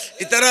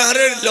ইতারা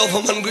আরে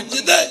লফমান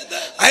গুজি দে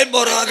আই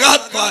বড়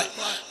আঘাত পায়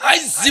আই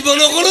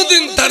জীবনে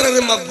কোনোদিন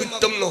তারারে মাফ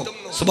করতাম না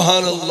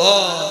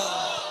সুবহানাল্লাহ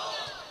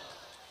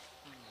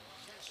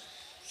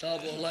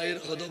সাব আল্লাহর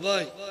খোদা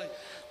ভাই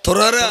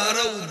তোরারে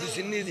আরা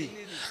উদ্দিসিনি দি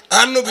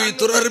আর নবী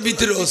তোরার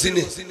ভিতরে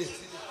ওসিনে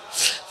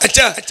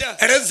আচ্ছা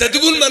এরা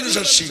যতগুণ মানুষ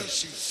আসছে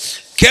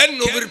কেন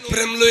নবীর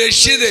প্রেম লই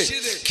এসে দে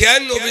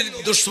কেন নবীর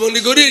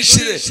দুশ্মনী করে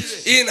এসে দে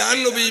ইন আর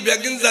নবী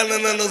বেগিন জানে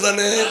না না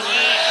জানে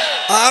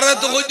আর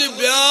তো কইতে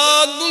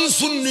বেগুন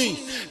সুন্নি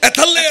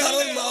এতালে আর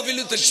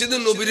মাহফিলে তো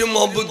সেদিন নবীর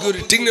মহব্বত করি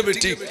ঠিক না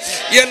ঠিক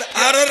ইয়ান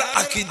আর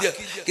আকীদা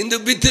কিন্তু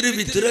ভিতরে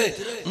ভিতরে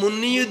মন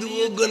নিয়ে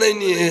দুও গনাই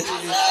নিয়ে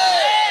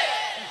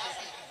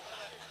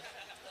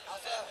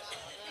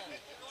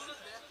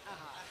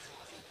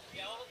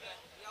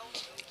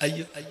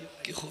আইয়ো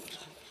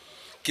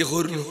কি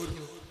খবর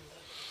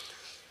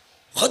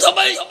খোদা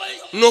ভাই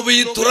নবী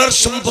তোরার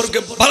সম্পর্কে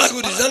ভালো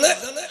করে জানে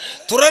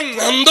তোরা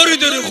নাম ধরে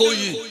ধরে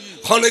কই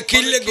খনে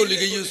কিলে গলি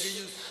গইস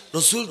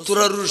রাসূল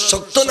তোরার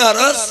শক্ত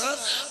নারাজ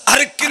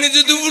আরেক কিনে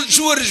যদি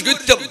সুপারিশ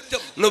করতাম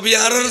নবী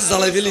আর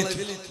জ্বালাই ফেলিত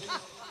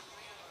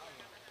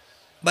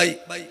ভাই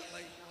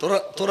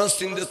তোরা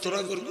চিন্তা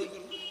তোরা করবি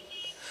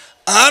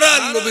আর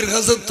নবীর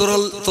কাছে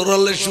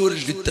তোরালে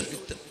সুপারিশ করতাম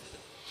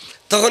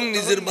তখন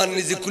নিজের মান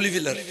নিজে কুলি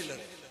ফেলার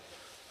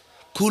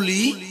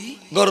কুলি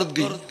গরদ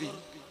গই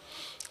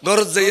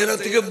গরদ যাইরা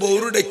থেকে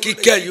বউরু ডাকি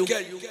কাইও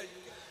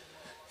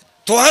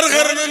তোর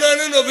কারণে না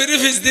নবীর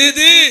ফিস দিয়ে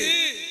দি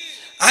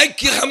আই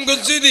কি কাম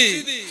করছি দি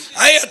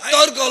আই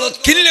তোর গলত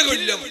কিনলে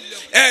করলাম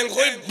এন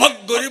কই ভগ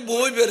গরি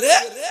বই বেরে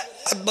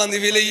হাত বাঁধি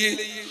ফেলেই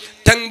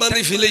ঠ্যাং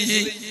বাঁধি ফেলেই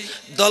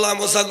দলা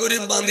মশা করি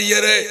বাঁধিয়ে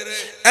রে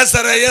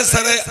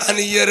এসারে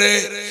আনিয়ে রে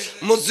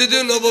মসজিদে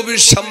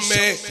নববীর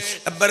সামনে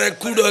এবারে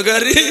কুড়ো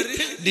গাড়ি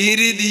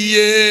ঢিরি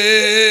দিয়ে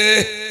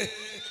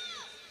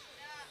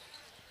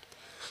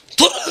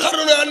তোর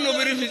কারণে আর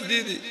নবীর ফিস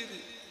দিয়ে দি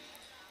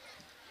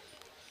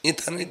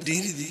ইতানে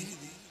ঢিরি দি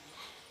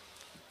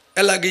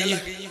এলাগে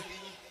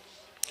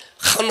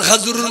খান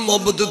খাজুরের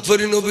মহব্বত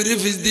ফরি নবীর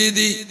ফিস দিয়ে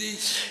দি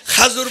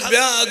খাজুর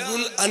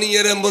ব্যাগুন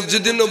আনিয়ে রে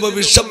মসজিদে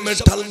নববীর সামনে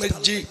ঠাল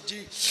মেজি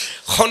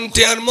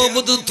খন্টিয়ার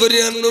মহব্বত ফরি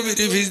আর নবীর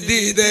ফিস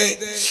দিয়ে দে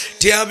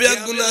টিয়া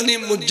ব্যাগুন আনি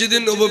মসজিদে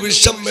নববীর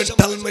সামনে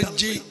ঠাল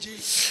মেজি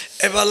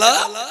এবেলা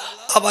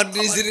আবার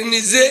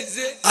নিজে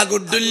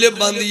আগর ডুললে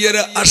বাঁধিয়ে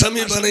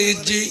আসামি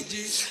বানাইছি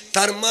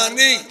তার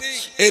মানে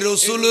এই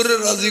রসুলের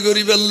রাজি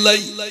করি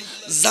বেল্লাই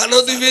জানো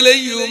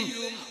দিবিলাইম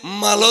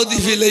মালো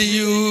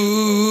দিবিলাইম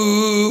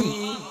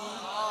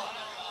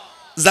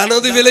জানো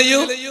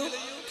দিবিলাইম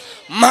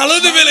মালো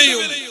দিবিলাইম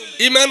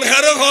ইমান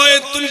খারক হয়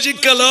তুমি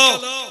শিক্ষা ল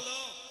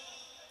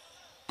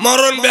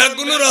মরণ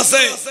ব্যাগুনের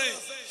আছে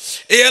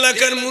এই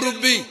এলাকার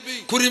মুরব্বী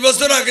 20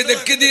 বছর আগে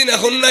দেখে দিন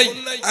এখন নাই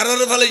আর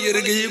ফালে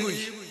গিয়ে বই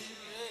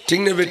ঠিক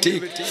নেবে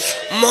ঠিক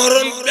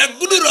মরণ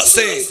ব্যাগুনের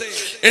আছে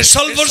এই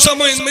স্বল্প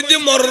সময়ের মধ্যে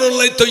মরণ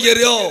লাই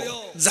তৈরি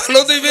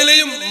জানো দিবেলে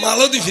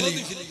মালো দিবিলি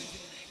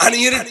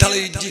আনিয়ে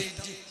ঠালাই দি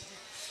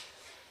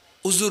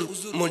হুজুর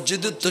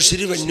মসজিদে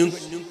তশরিফ আনুন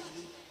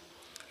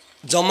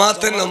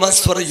জামাতে নামাজ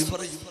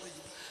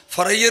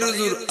ফরাইয়ের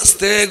হুজুর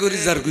আস্তে করে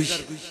যার গই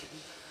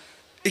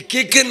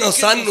কে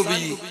নসান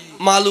নবী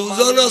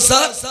মালুজো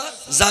নসা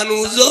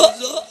জানুজো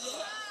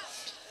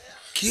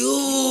কেউ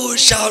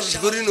সাহস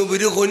করি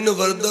নবীর কন্য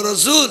ভারত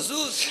রসুল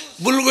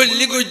ভুল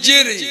করলি করছে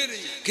রে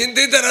কিন্তু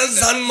তারা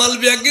জান মাল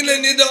ব্যাগিনে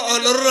নিয়ে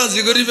অনর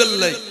রাজি করি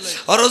ফেললাই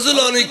রসুল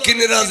অনেক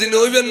কিনে রাজি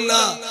নইবেন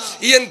না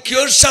ইয়ান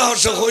কেউ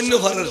সাহস কন্য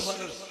ভারত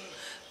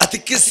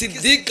আতিকে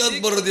সিদ্দিক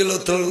আকবর দিল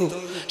তোর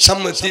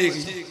সামনে থেকে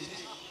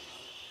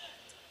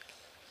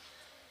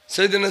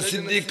সৈয়দনা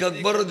সিদ্দিক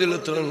আকবর দিল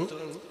তোর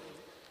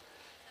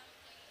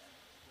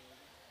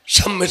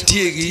সামনে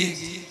ঠিক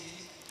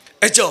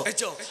এচো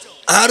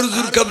আর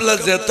হুজুর কাবলা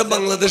যেতে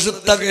বাংলাদেশের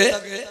থাকে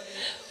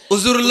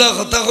হুজুরুল্লাহ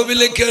কথা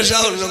কবিলে কে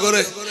সাহস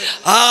করে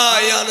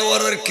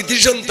আনোয়ারের কৃতি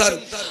সন্তান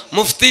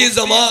মুফতি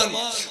জামান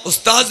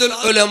উস্তাদুল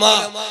উলামা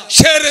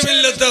শের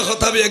মিল্লাতে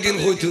কথা বিয়াকিন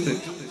হইতো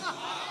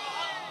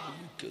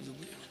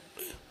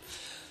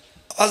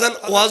আজান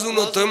ওয়াজুন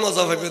তো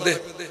মজা পাবে দে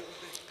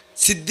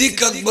সিদ্দিক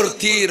আকবর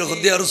তীর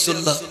হদিয়া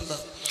রাসূলুল্লাহ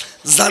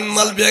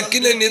জানমাল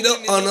বিয়াকিনে নিদে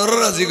অনর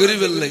রাজি করি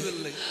বেললাই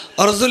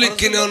রাসূল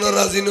কিনে অনর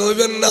রাজি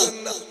হইবেন না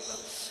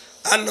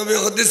আর নবী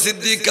হদি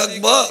সিদ্দিক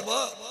আকবর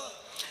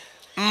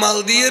মাল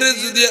দিয়ে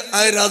যদি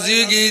আই রাজি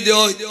গিয়ে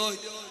দেয়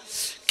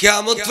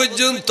কিয়ামত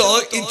পর্যন্ত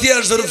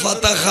ইতিহাসের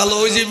পাতা খালো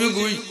হয়ে যাবে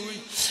গুই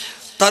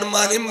তার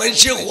মানে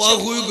মানুষে খোয়া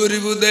খুই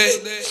গরিব দে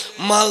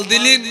মাল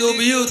দিলে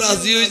নবীও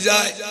রাজি হয়ে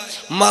যায়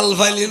মাল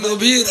ফাইলে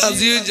নবী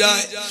রাজি হয়ে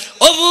যায়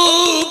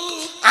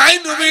আই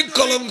নবী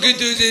কলম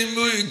কেটে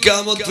যাইবই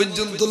কিয়ামত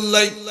পর্যন্ত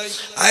লাই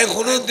আই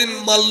কোনদিন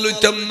মাল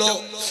লইতাম না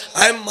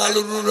আই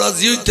মালুর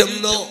রাজি হইতাম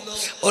না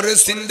ওরে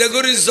চিন্তা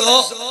করিস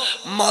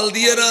মাল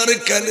দিয়ে আর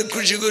কেন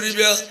খুশি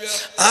করিবে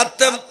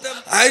আত্ম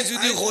আই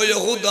যদি কয়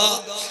খুদা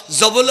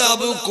জবলে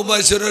আবু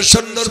কুবাইসের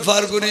সন্ন্যর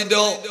পার করি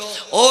দাও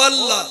ও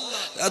আল্লাহ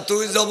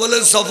তুই জবলে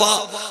সফা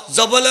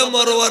জবলে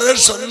মরওয়ারের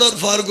সন্ন্যর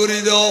পার করি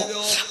দাও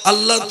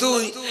আল্লাহ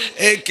তুই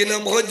এই কি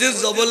নাম হচ্ছে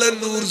জবলে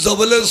নূর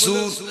জবলে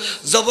সুর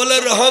জবলে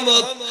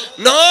রহমত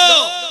না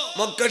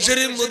মক্কা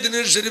শরীফ মদিনা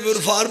শরীফের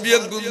পার বিয়া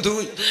গুন্ধু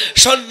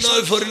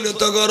সন্ন্যয়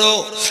পরিণত করো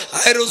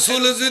আই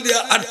রাসূল যদি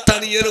আটটা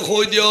নিয়ে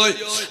কই দিয়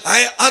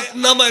আই আট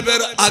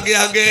নামাইবার আগে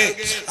আগে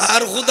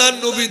আর খোদার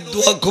নবীর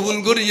দোয়া কবুল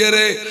করিয়ে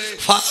রে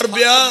পার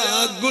বিয়া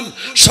গুণ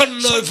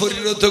সন্ন্যয়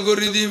পরিণত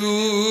করে দিব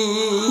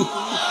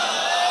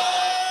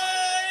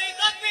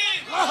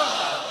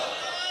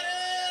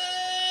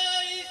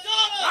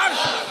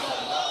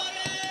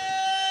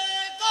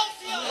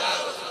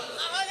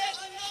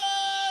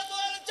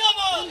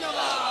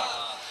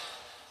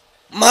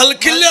মাল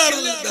কিনলে আর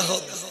দেখো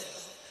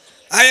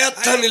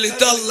আয়াত নিলে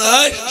তো আল্লাহ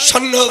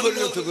সন্ন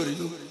পরিণত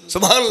করিল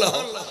সুবহানাল্লাহ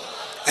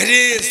अरे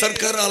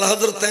सरकार आला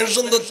हजरत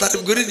टेंशन तो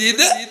तारीफ करी दी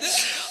दे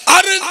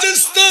अरे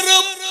जिस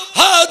तरफ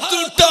हाथ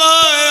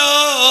उठाया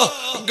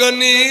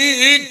गनी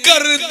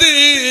कर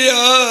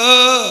दिया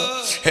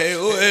है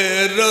ओए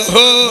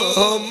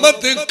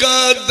रहमत का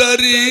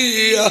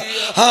दरिया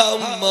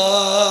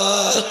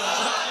हमार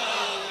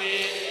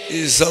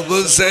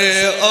सबसे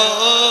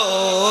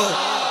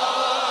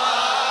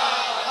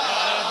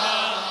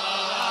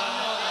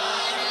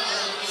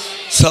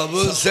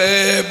सबसे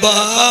बा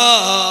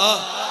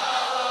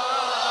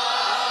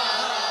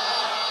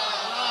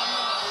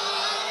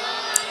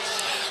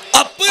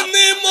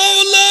अपने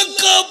मौला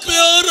का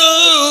प्यारा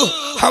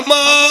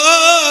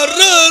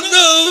हमारा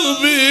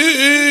नबी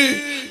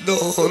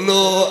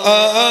दोनों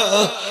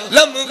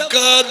आलम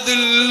का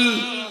दिल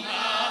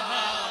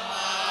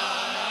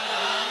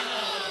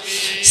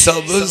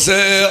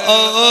सबसे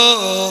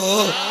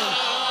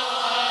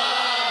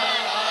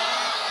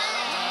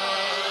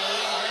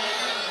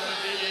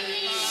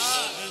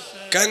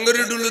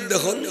कैंगरी डुल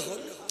देखो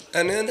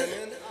एने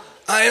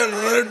आयन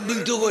डुल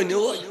तो कोई नहीं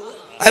वो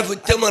आय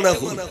बुच्चे मना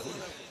को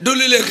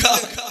डुली लेखा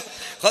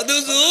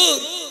हदुजुर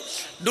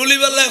डुली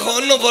वाला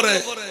कौन न पड़े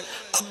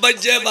अब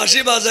बच्चे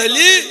बाशी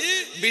बाजाली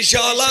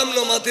विशालम न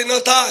मती न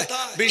था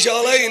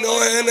विशाला ही नो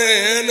है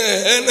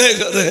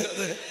करे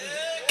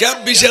क्या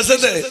विशेष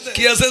है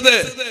क्या से दे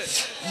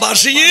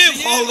बाशी ये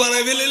फॉल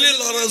बने भी ले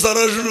लड़ा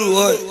सारा शुरू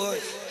हुआ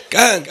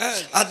क्या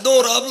अदो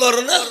राब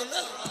लड़ा ना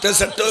तो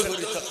सट्टा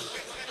बुरी था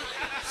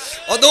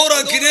अदोरा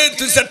किरे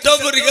तू सट्टा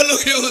बुरी का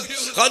लोग यूज़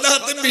खाना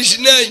तो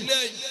मिशने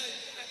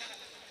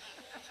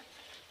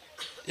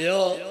यो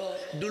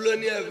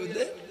डुलोनिया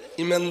बुद्धे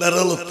ईमानदार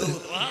लोग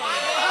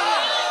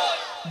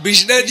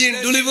बिशना जी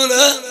डुली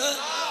बुना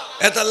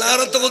ऐता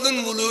लारा तो बदन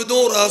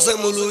मुलुदोरा से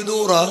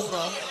मुलुदोरा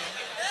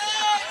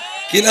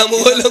किना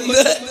मोहल्लम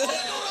दे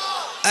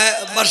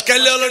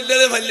बशकाले वाले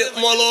डले भाले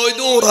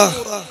मलोइदोरा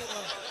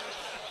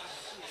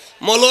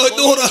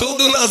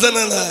खुदुन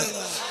आज़ना ना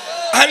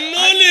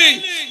अन्नोली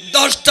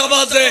 10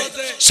 बाजे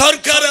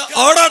सरकार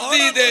ऑर्डर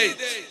दी दे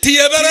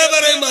थिए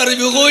बराबरे मारी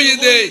बिगोई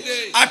दे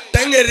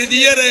अट्टंगे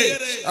रिदिये रे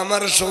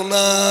हमारे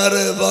सोनार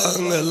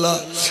बांगला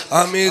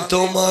आमी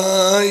तो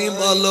माई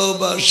बालो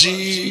बाशी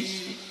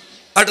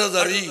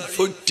 8000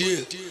 फुट्टी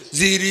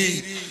जीरी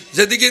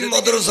जदिकिन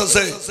मदरसा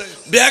से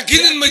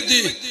ब्याकिन मध्य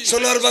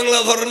सोनार बांगला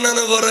भरना न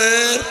भरे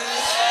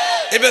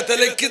एबे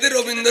तले किधर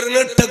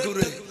रविंद्रनाथ ठाकुर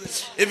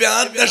एबे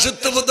आठ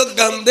दशत्व पदक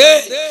गांधे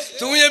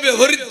तुम ये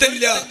बेहरित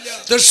तल्या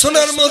तो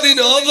सोनार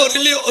मदीना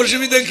भरली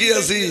असुविधा की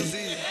आसी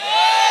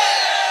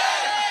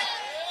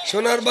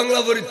सोनार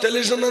बांगला भरित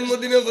तले सोनार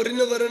मदीना भरी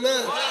न भरे ना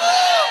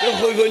तो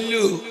कोई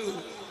बोल्लू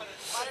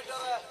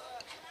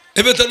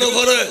एबे तो न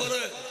भरे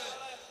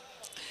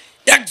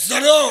एक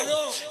जनो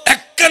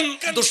एकन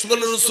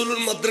दुश्मन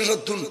रसूलुल मद्रसा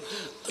तुम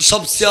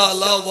सबसे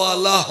आला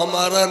वाला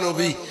हमारा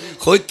नबी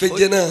खोज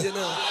पेजे ना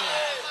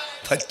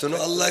फटतो ना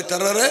अल्लाह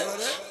तारा रे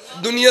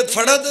दुनिया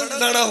फड़ा तो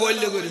जाड़ा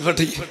होइले गोरी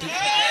फटी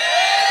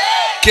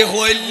के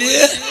होइले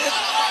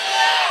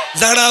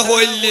जाड़ा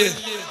होइले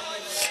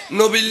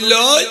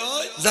नबिल्ला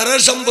जरा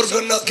संपर्क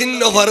न किन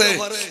न भरे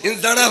इन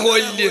जाड़ा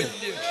होइले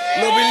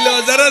नबिल्ला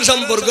जरा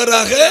संपर्क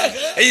राखे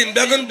इन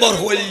बेगन बर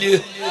होइले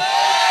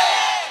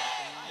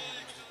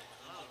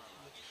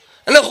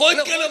अने होइल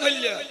के न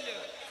भल्ला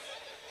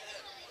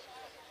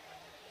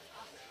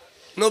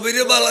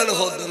नबीरे बाला न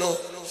होद न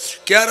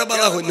क्या रे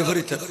बाला होइने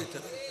फरिता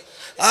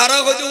आरा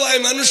को जो आई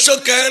मनुष्य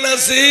कहना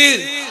सी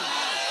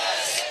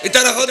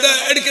इतना होता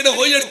एडके न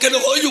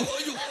होयू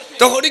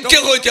तो होड़ी क्या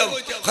होई क्या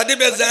खदी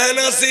बे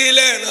जाना सील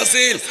है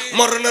नसील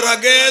मरन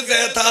रागे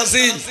जे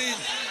तासील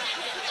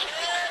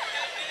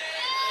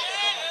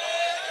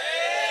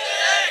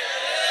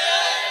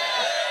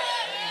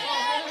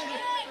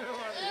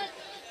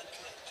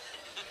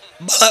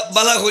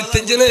बाला होते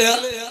जना या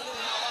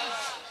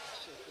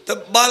तब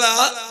बाला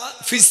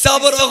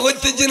फिसाबर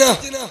होते जना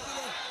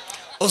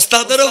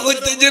उस्तादर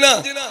होते जना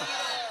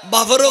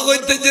बाबर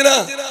होते जना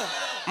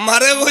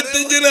मारे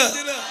होते जना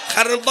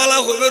खरबाला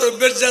होवे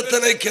रोबेट जाता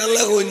नहीं क्या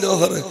होई न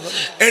करे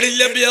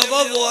एडिले बियाबा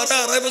बोरा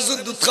अरे बस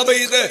दूध खाबे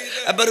इधर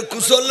अबर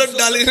कुशल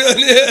डाली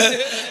ने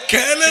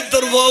कहने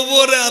तरबो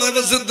बोरे अरे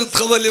बस दूध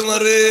खाबले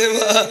मारे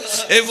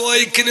ए वो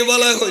इकने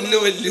वाला होई न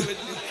वल्ली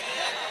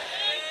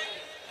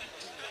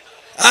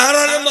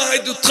आरा माय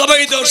दूध खाबे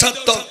इधर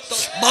सत्तो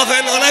बाफे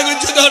नाना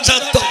गुंज दो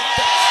सत्तो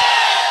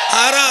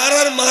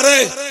आरा मारे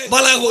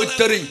बाला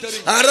होइतरी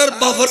आरा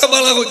बाफर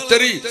बाला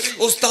होइतरी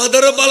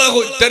उस्तादर बाला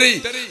होइतरी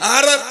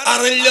आरा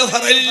अरल्य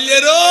फरल्य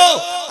रो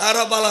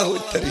आरा बाला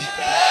होइतरी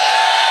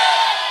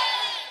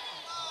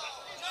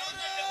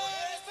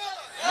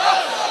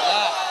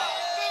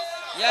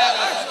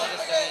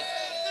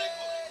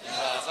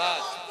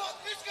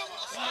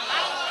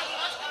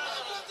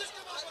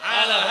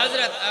आला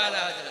हजरत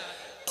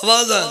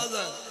आवाज़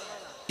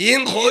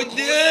इन खोज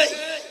दे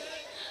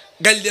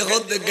गल्ले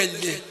खोद दे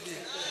गल्ले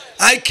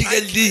आई की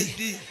गल्ली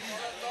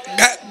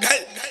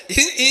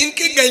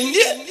इनके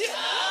गल्ली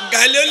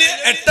गालोली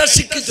एट्टा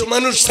सिक्की जो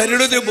मानुष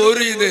शरीरों दे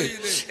बोरी दे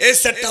ए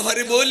सट्टा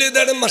भारी बोले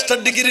दाड़े मास्टर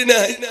डिग्री ना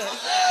है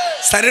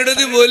शरीरों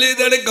दे बोले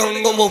दाड़े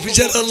गंगम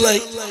ऑफिसर अल्लाह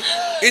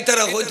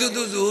इतना होती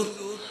तो जोर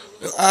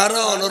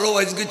आरा ऑनरो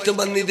वाइज गुच्चे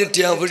बन्नी दे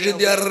टिया फुशी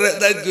दिया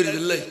दायित गुरी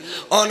बिल्ले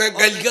ऑने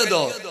गल क्या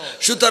दो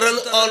शुतरन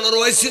ऑनरो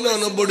वाइज सी ना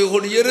ऑनो बड़ी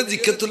होड़ी ये रे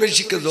जिक्के तूने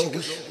शिक्के दो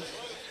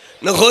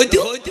न होती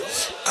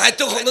आज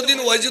तो खाना दिन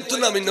वाजिब तो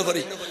ना मिलना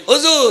पड़ी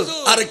हुजूर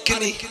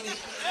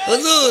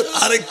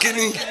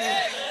आरक्किनी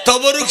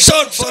तबरुक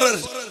शॉट फरर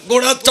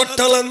गोड़ा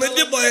चट्टालान में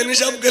जो बोयनी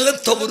साहब गले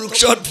तबरुक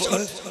शॉट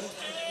फरर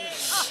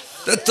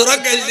तो तोरा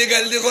गल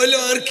दे कोई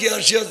और क्या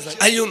शिया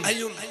आयुन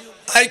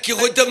आई की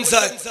कोई तम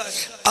सा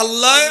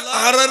अल्लाह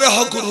आरर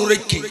हकुरु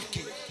रखी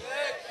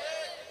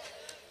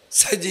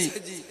सजी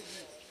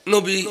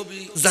नबी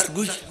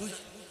ज़रगुई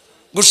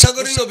गुस्सा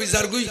करी नबी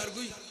ज़रगुई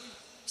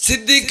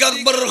सिद्दीक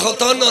अकबर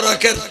खता न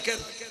रखे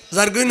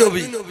ज़रगुई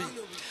नबी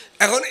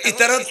এখন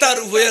ইতারাত তার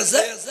উপায়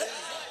আছে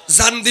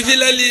জান দি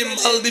ফিলাইলি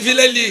মাল দি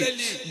ফিলাইলি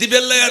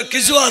দিবেল্লাই আর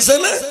কিছু আছে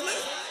না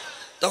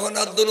তখন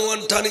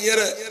আদনুয়ান টানিয়ে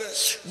রে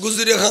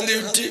গুজরে খান্দি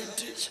উঠি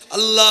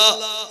আল্লাহ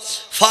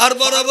ফার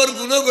বরাবর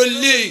গুনাহ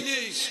করলি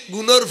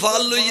গুনার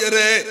ফল লইয়ে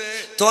রে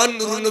তোর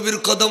নূর নবীর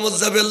কদম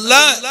যাবে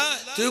আল্লাহ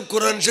তুই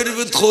কোরআন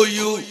শরীফে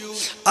কইও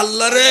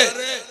আল্লাহ রে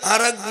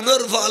আর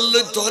গুনার ফল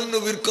লই তোর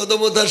নবীর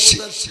কদম দাসি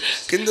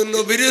কিন্তু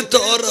নবীরে তো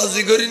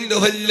রাজি করিন না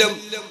হইলাম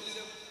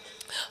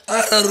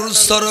আর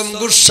রুসরম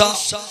গুসা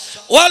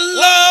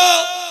আল্লাহ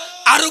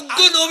আরোগ্য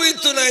নবী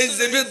তো নাই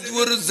যাবে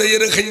দুয়ার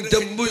যাইরে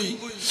খাইতাম বই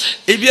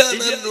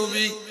ইবিয়ানা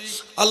নবী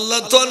আল্লাহ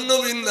তোর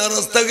নবী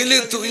নারাজ থাকলে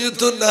তুই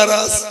তো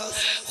নারাজ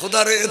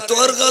খোদারে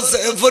তোর কাছে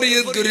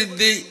ফরিয়াদ করি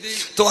দি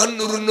তোর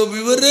নূর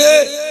নবী রে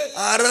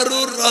আর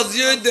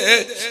রাজি হই দে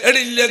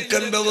এডি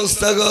লেখান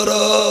ব্যবস্থা কর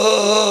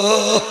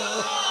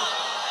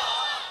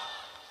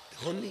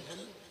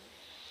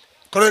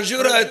কোরআন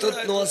শরীফের আয়াত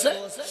নো আছে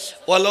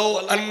ওয়ালাউ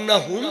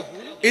আন্নাহুম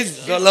ইয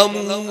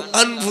যালামু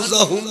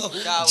আনফুসাহুম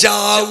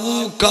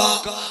জাউকা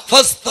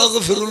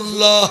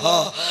ফাস্তাগফিরুল্লাহ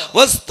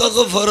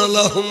ওয়াস্তাগফার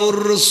লাহুমুর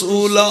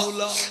রাসূল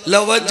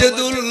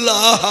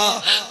লাওয়াজাদুল্লাহ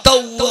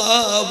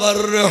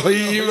তাওয়াবার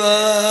রহিমা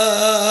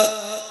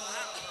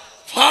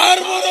ফার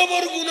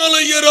বরাবর গুনাহ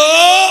লইয়ের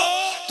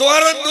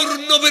তোর নূর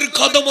নবীর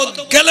কদমত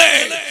গেলে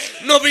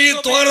নবী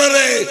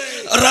তোরে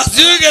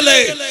রাজি হয়ে গেলে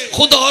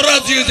খোদা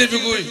রাজি হয়ে যাবে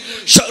কই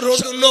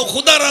শরণ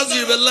খোদা রাজি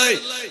বেলাই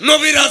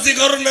নবী রাজি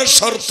করনের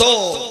শর্ত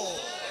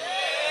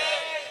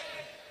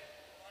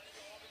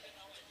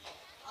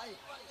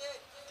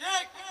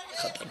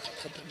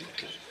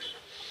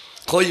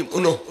কই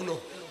উনো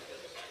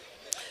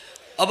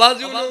আওয়াজ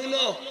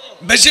উনো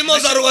বেশি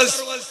মজার ওয়াজ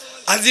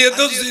আজি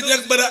এতো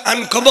একবার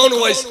আনকমন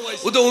ওয়াজ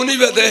ও তো উনি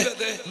বেদে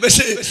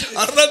বেশি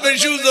আরবা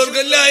বেশি জোর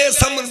করলে আয়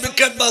সামন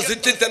বিখ্যাত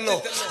বাসিতে তেন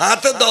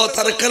হাতে দাও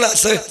তার কান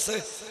আছে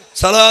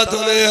সালাত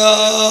আলাইহা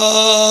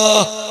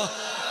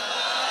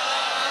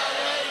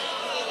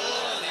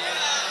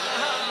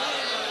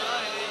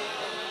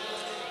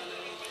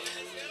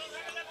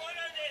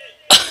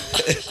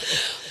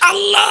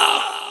আল্লাহ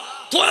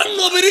তোর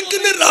নবীর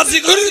কিনে রাজি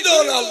করে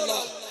দাও না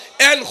আল্লাহ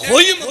এন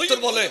হই মত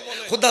বলে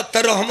খোদা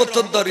তার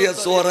রহমতের দরিয়া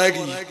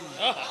চোরাগি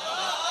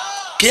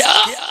क्या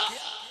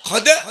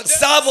खुदा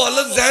साहब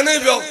वाला जाने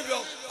भी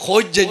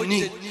खोज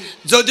जन्नी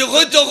যদি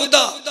কই তো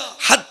খোদা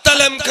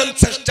হাত্তালাম খান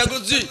চেষ্টা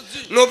করছি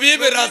নবী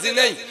বে রাজি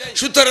নাই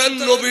সুতরাং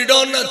নবী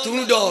ডর না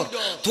তুমি ডর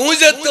তুই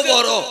যেতে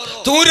বড়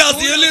তুই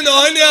রাজি হলি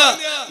নয় না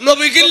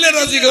নবী কিনলে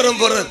রাজি করম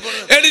পড়েন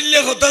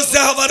এডিলে কথা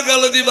সাহাবার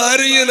গাল দি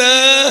বাইরে না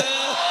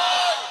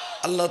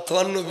আল্লাহ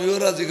তোর নবীও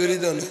রাজি করি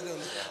দাও না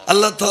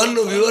আল্লাহ তোর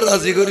নবীও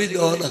রাজি করি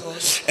দাও না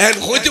এন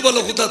কইতে বলো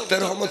খোদা তার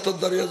রহমতের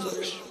দরিয়া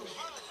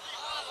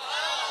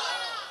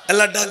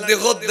আল্লাহ ডাক দে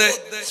খোদ দে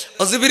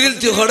জিবরিল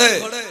তুই খড়ে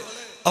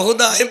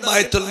খোদা আই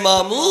বাইতুল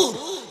মামুর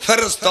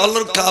ফেরেশতা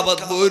আল্লাহর কাবাত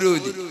বইরই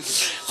দি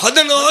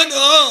খোদা নয়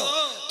না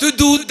তুই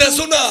দুধ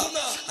দেছো না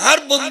আর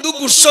বন্ধু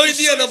গুসাই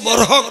দিয়ে না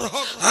বরহক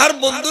আর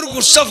বন্ধুর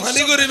গুসা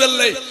ফানি করে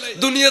বেললাই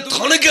দুনিয়া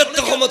থনকে এত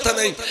ক্ষমতা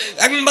নাই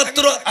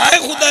একমাত্র আয়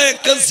খোদা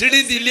একটা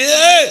সিঁড়ি দিলে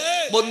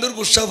বন্ধুর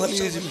গুসা ফানি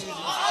হয়ে যাবে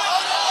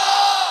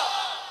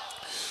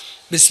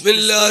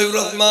বিসমিল্লাহির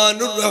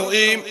রহমানির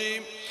রহিম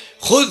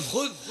খুদ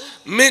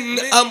মিন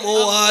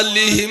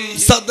আমওয়ালিহিম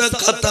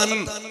সাদাকাতান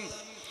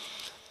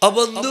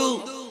বন্ধু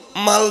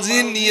মালজি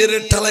নিয়ে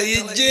ঠালাই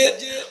যে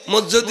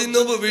মসজিদ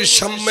নববীর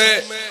সামনে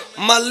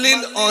মাল্লিন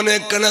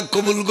অনেক কানা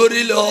কবুল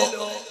করিল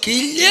কি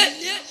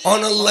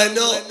অনলাইন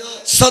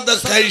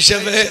সাদাকা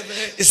হিসেবে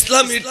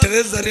ইসলামী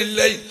ট্রেজারি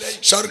লাই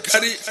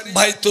সরকারি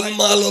বাইতুল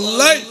মাল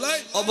আল্লাহ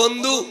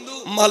বন্ধু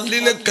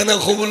মাল্লিন কানা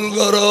কবুল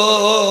করো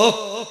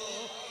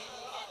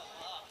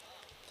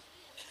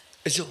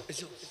এসো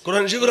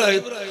কোরআন শরীফের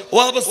আয়াত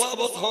ওয়াবাস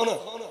খানা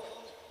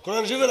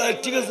কোরআন শরীফের আয়াত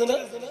ঠিক আছে না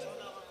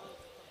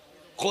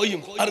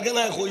কইম আর কেন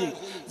কইম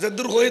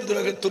যদুর কই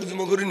দুরাকে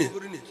তরজমা করিনি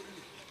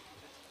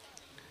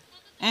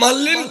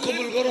মাল্লিন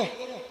কবুল করো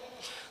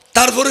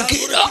তারপরে কি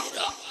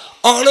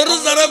অনর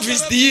যারা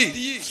ফিস দি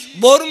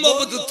বর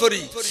মবত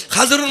তরি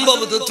হাজারুন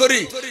মবত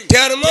তরি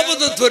তের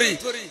মবত তরি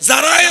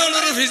যারাই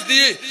অনর ফিস দি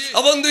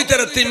বন্ধু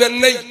তারা তিমান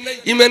নাই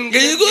ইমান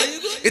গই গো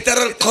এতার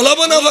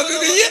কলবা না ভাগ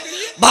গই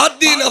ভাত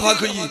দি না ভাগ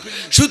গই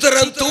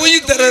সুতরাং তুই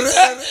তারা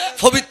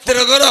পবিত্র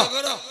করো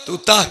তু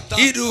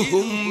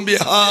তাহিরুহুম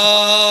বিহা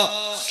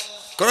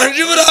কোরআন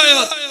শরীফের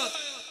আয়াত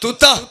তু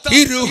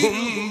তাহিরুহুম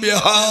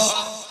বিহা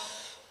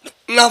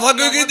না ভাগ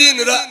গই দিন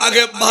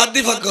আগে ভাত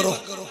দি ভাগ করো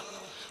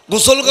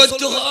গোসল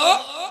করতে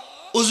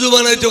উজু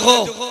বানাইতে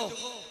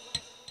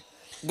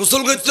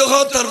গোসল করতে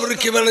তারপরে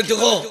কি বানাইতে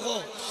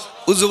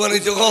উজু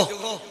বানাইতে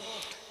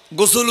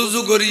গোসল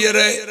উজু করিয়ে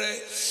রে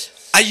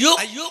আইয়ো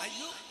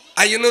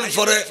আইনের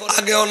পরে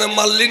আগে অনেক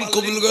মাল্লিন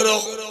কবুল করো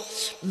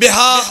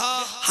বেহা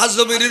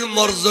হাজমিরির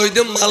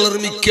মর্যাদা মালের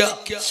মিক্কা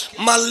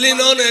মাল্লিন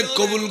অনেক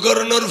কবুল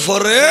করানোর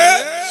পরে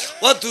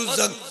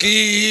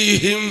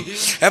ওয়াতুজাক্কিহিম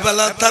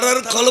এবেলা তারার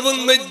কলবের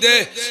মধ্যে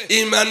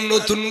ঈমান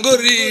নতুন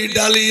করি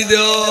ডালি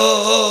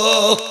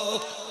দাও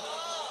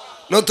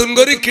নতুন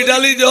করি কি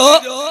ডালি দাও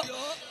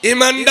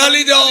ইমান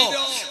ডালি দাও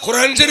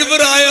কোরআন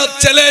শরীফের আয়াত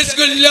চ্যালেঞ্জ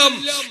করলাম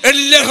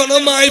এলে এখনো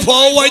মাই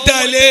ফাওয়াই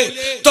তাইলে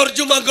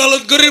তরজমা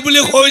গলত করে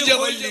বলে হয়ে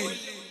যাবে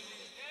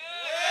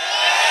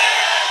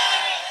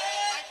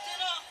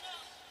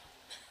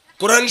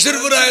কোরআন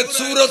শরীফের আয়াত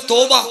সূরা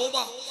তওবা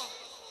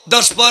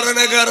 10 পারা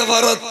না 11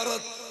 পারা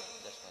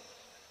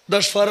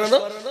 10 পারা না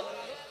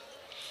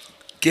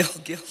কি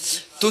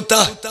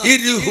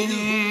তুতাহিরহুম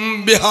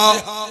বিহা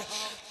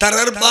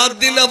তারার বাদ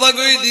দিন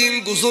আবাগই দিন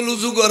গোসল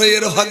উজু করে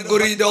এর ভাগ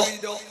করি দাও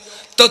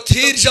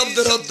তথির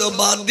শব্দের অর্থ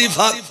বাদ দি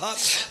ভাগ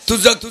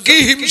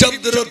তুজাক্কিহিম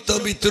শব্দের অর্থ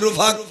ভিতর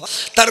ভাগ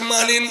তার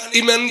মানে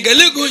ঈমান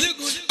গেলে কই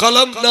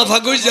কলম না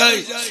ভাগ হয়ে যায়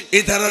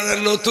এই তারার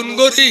নতুন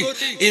করি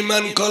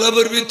ঈমান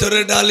কলবের ভিতরে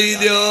ডালি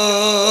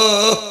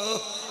দাও